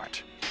her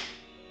art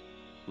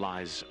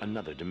lies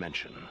another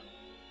dimension,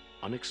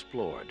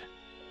 unexplored,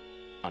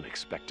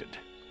 unexpected.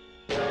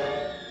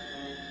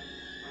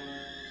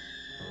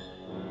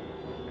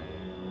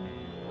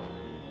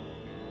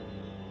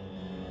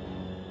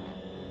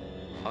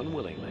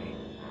 Unwillingly,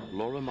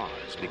 Laura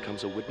Mars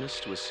becomes a witness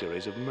to a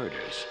series of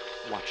murders,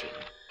 watching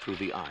through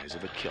the eyes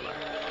of a killer.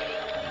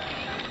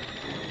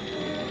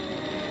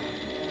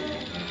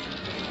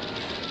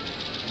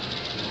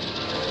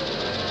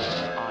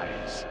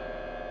 Eyes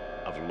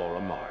of Laura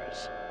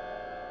Mars.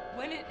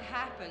 When it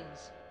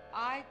happens,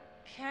 I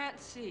can't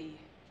see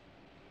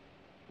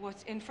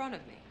what's in front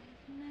of me.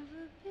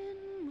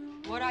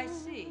 What I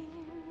see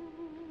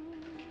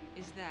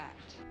is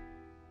that.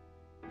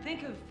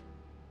 Think of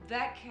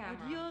that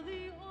camera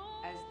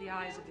as the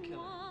eyes of the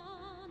killer.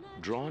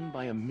 Drawn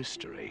by a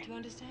mystery, Do you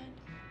understand?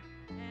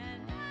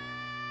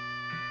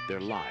 their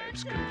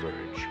lives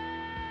converge.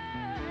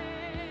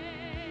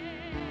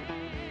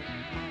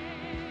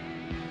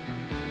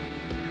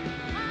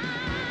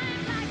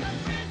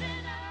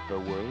 Her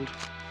world,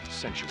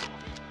 sensual,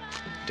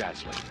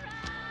 dazzling,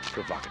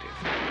 provocative.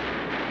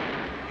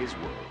 His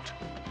world,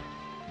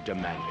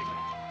 demanding,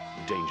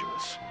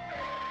 dangerous,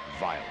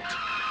 violent.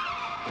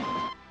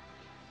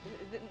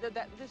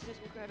 This is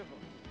incredible.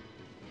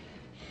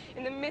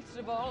 In the midst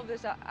of all of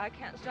this, I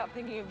can't stop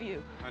thinking of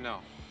you. I know.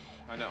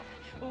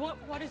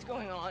 What is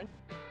going on?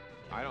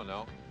 I don't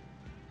know.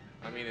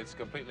 I mean, it's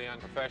completely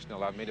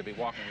unprofessional of me to be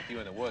walking with you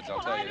in the woods, I'll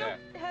tell you that.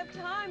 I don't have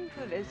time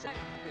for this.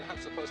 I'm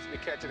supposed to be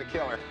catching a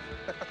killer.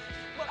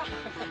 Well,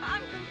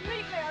 I'm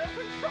completely out of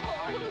control.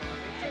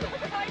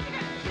 I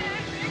can't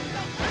stand this.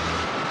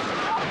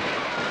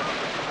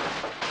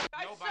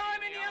 I saw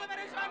him in the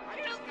elevator, so I'm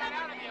killed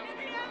somebody in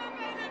the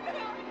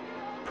elevator.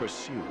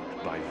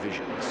 Pursued by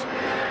visions.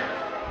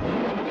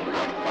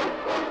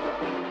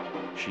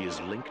 She is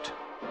linked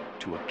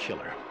to a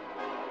killer.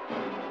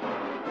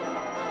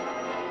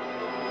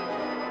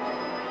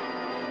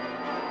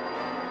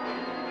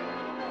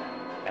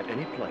 At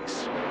any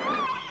place,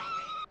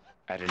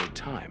 at any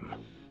time,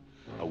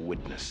 a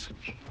witness.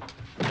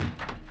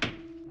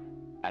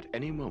 At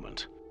any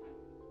moment,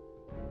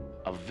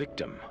 a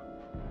victim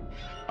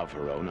of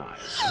her own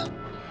eyes.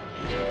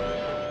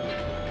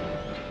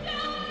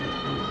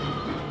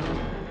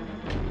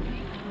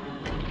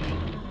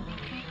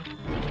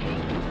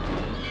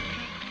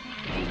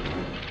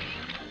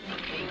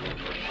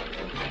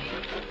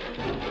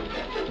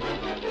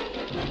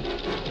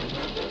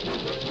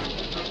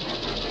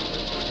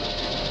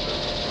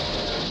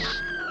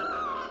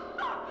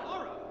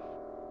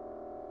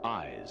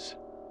 Eyes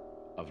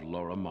of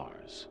Laura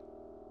Mars.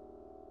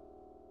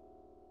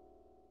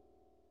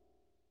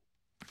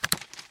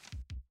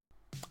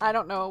 I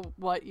don't know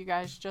what you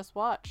guys just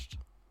watched.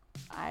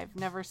 I've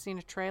never seen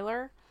a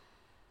trailer.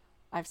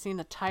 I've seen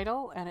the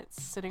title, and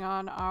it's sitting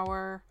on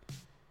our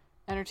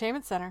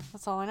entertainment center.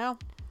 That's all I know.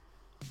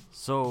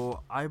 So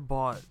I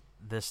bought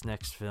this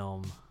next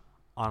film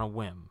on a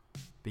whim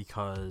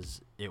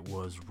because it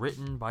was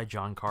written by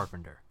John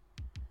Carpenter.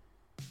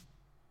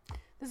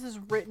 This is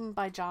written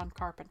by John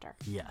Carpenter.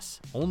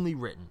 Yes, only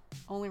written.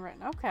 Only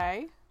written.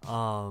 Okay.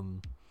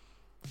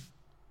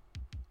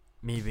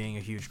 Me being a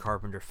huge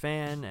Carpenter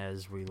fan,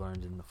 as we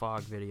learned in the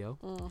Fog video,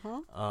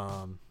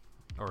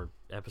 or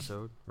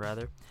episode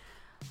rather,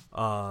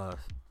 I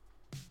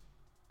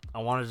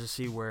wanted to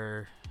see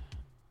what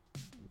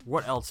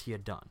else he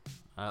had done.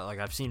 Like,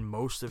 I've seen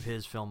most of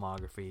his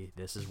filmography.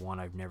 This is one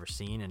I've never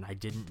seen, and I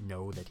didn't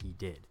know that he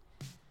did,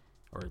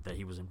 or that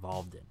he was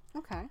involved in.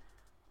 Okay.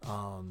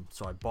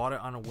 So I bought it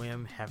on a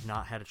whim, have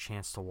not had a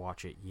chance to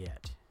watch it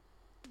yet.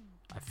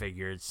 I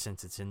figured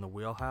since it's in the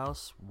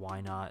wheelhouse, why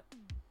not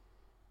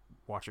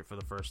watch it for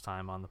the first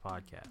time on the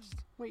podcast?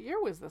 What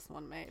year was this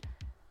one made?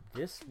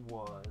 This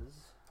was...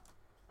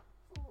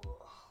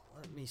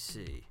 let me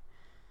see.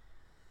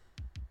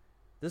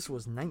 This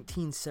was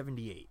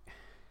 1978.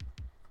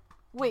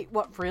 Wait,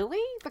 what,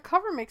 really? The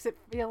cover makes it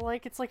feel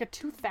like it's like a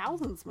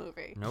 2000s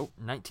movie. Nope,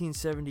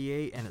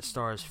 1978, and it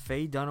stars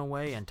Faye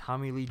Dunaway and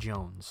Tommy Lee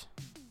Jones.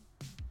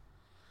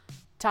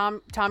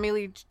 Tommy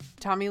Lee Jones.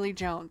 Tommy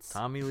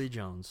Lee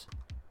Jones.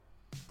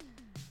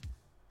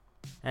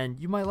 And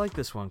you might like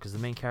this one because the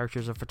main character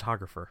is a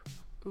photographer.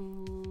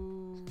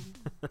 Ooh.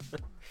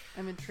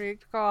 I'm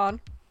intrigued. Go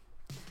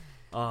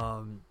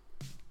on.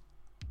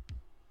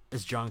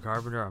 It's John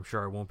Carpenter. I'm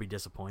sure I won't be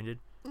disappointed.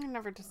 You're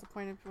never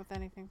disappointed with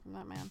anything from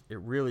that man.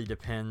 It really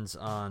depends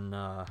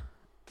on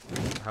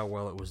how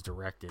well it was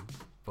directed.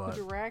 But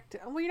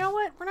Well, you know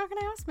what? We're not going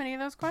to ask many of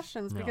those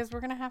questions No. because we're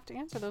going to have to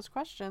answer those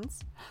questions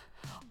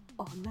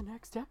on the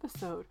next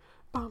episode.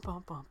 Bum,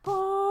 bum, bum,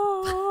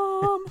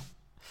 bum.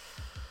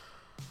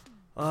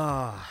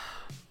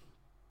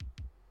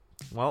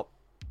 Well,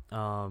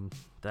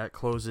 that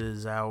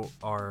closes out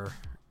our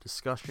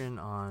discussion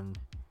on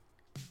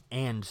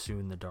And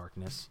Soon the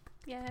Darkness.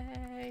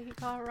 Yay, he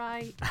got it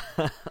right.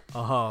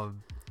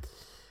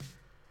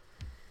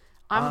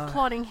 I'm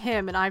applauding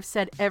him, and I've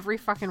said every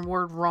fucking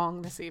word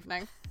wrong this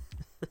evening.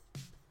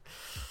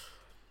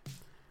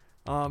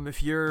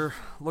 If you're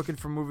looking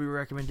for movie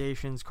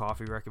recommendations,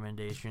 coffee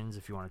recommendations,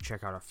 if you want to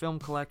check out our film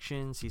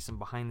collection, see some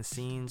behind the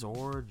scenes,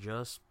 or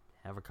just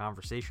have a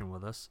conversation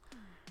with us,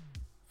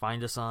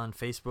 find us on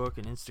Facebook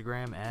and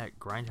Instagram at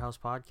Grindhouse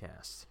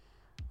Podcast.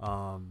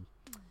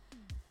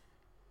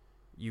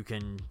 You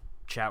can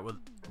chat with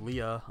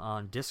Leah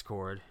on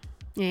Discord,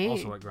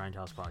 also at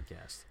Grindhouse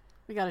Podcast.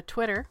 We got a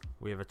Twitter.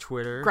 We have a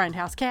Twitter.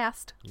 Grindhouse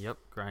Cast. Yep,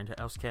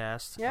 Grindhouse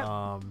Cast.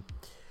 Yep.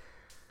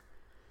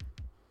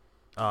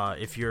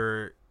 If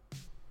you're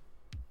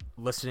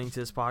listening to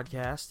this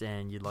podcast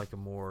and you'd like a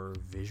more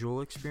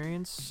visual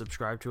experience,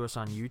 subscribe to us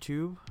on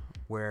YouTube,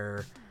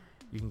 where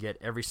you can get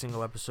every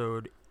single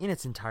episode in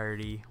its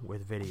entirety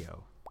with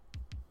video.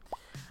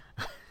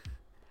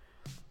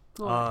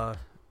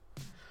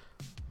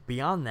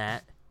 Beyond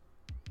that,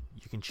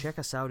 you can check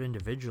us out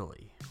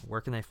individually.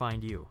 Where can they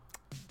find you?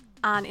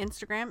 On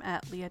Instagram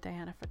at Leah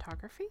Diana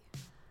Photography.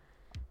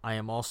 I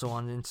am also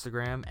on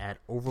Instagram at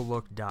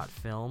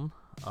overlook.film.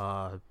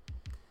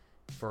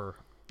 For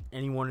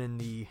anyone in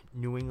the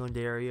New England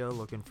area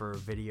looking for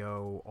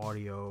video,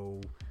 audio,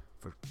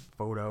 for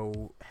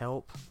photo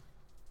help,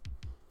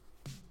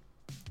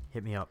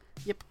 hit me up.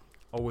 Yep.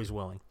 Always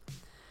willing.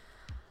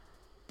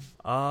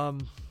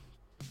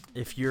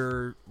 If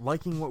you're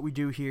liking what we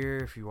do here,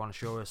 if you want to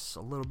show us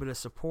a little bit of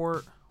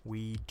support,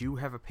 we do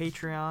have a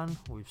Patreon.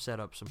 We've set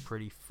up some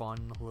pretty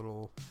fun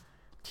little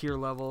tier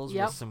levels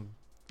with some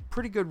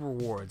pretty good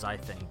rewards, I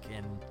think,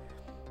 and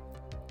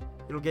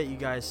it'll get you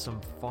guys some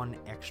fun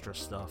extra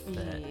stuff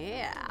that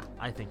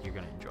I think you're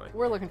going to enjoy.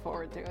 We're looking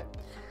forward to it.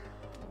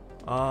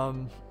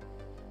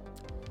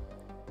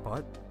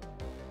 But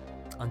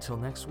until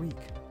next week,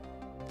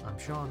 I'm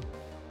Sean.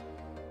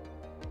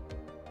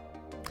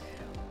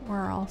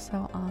 We're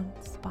also on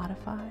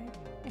Spotify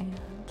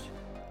and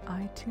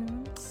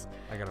iTunes.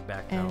 I gotta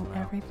back and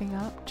now. Everything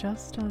up.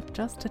 Just a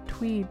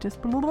tweet.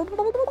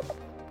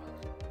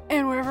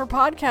 And wherever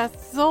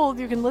podcasts sold,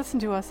 you can listen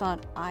to us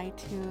on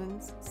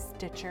iTunes,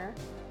 Stitcher,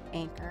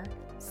 Anchor,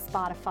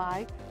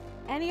 Spotify.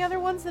 Any other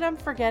ones that I'm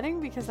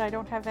forgetting because I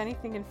don't have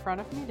anything in front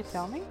of me to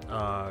tell me?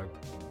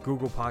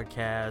 Google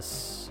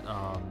Podcasts.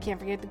 Can't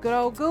forget the good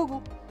old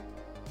Google.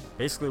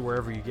 Basically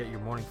wherever you get your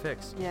morning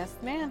fix. Yes,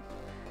 man.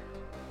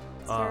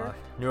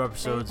 New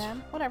episodes.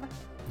 Whatever.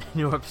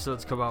 New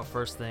episodes come out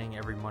first thing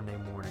every Monday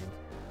morning.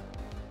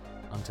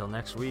 Until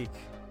next week,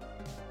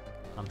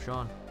 I'm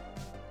Sean.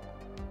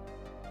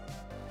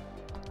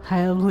 Hi,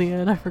 I'm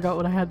Leah, and I forgot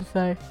what I had to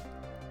say.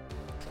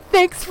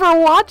 Thanks for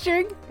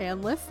watching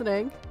and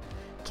listening.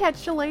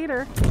 Catch you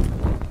later.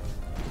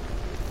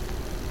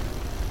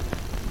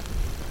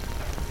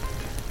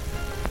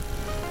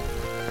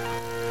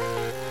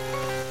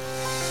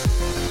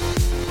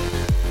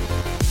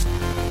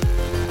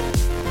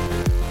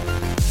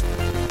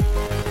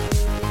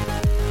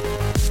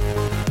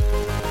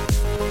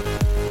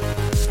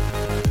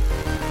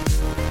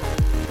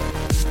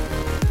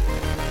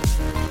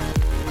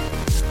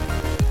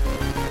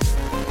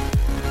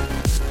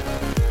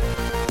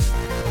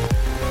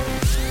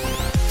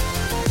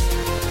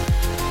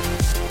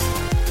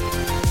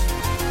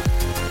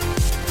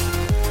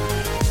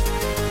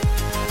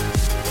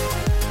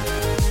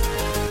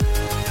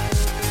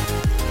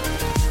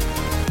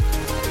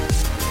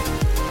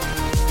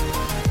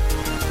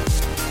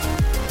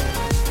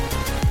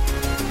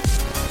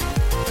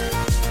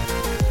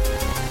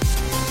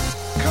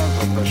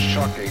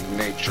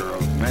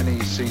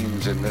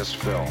 In this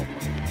film,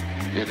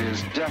 it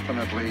is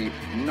definitely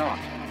not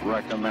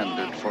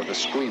recommended for the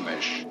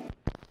squeamish.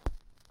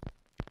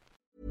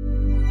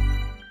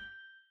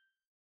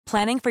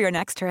 Planning for your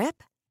next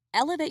trip?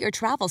 Elevate your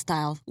travel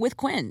style with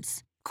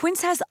Quince.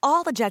 Quince has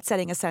all the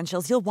jet-setting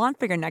essentials you'll want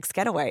for your next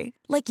getaway,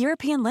 like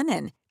European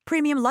linen,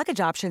 premium luggage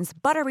options,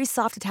 buttery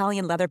soft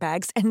Italian leather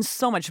bags, and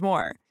so much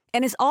more.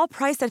 And is all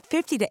priced at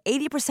 50 to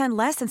 80%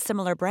 less than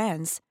similar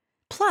brands.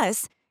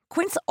 Plus,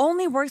 Quince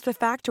only works with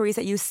factories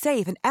that use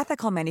safe and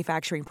ethical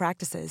manufacturing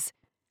practices.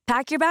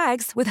 Pack your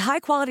bags with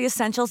high-quality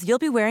essentials you'll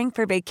be wearing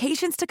for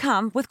vacations to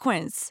come with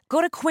Quince.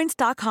 Go to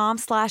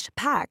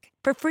quince.com/pack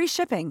for free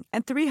shipping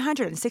and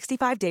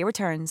 365-day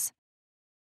returns.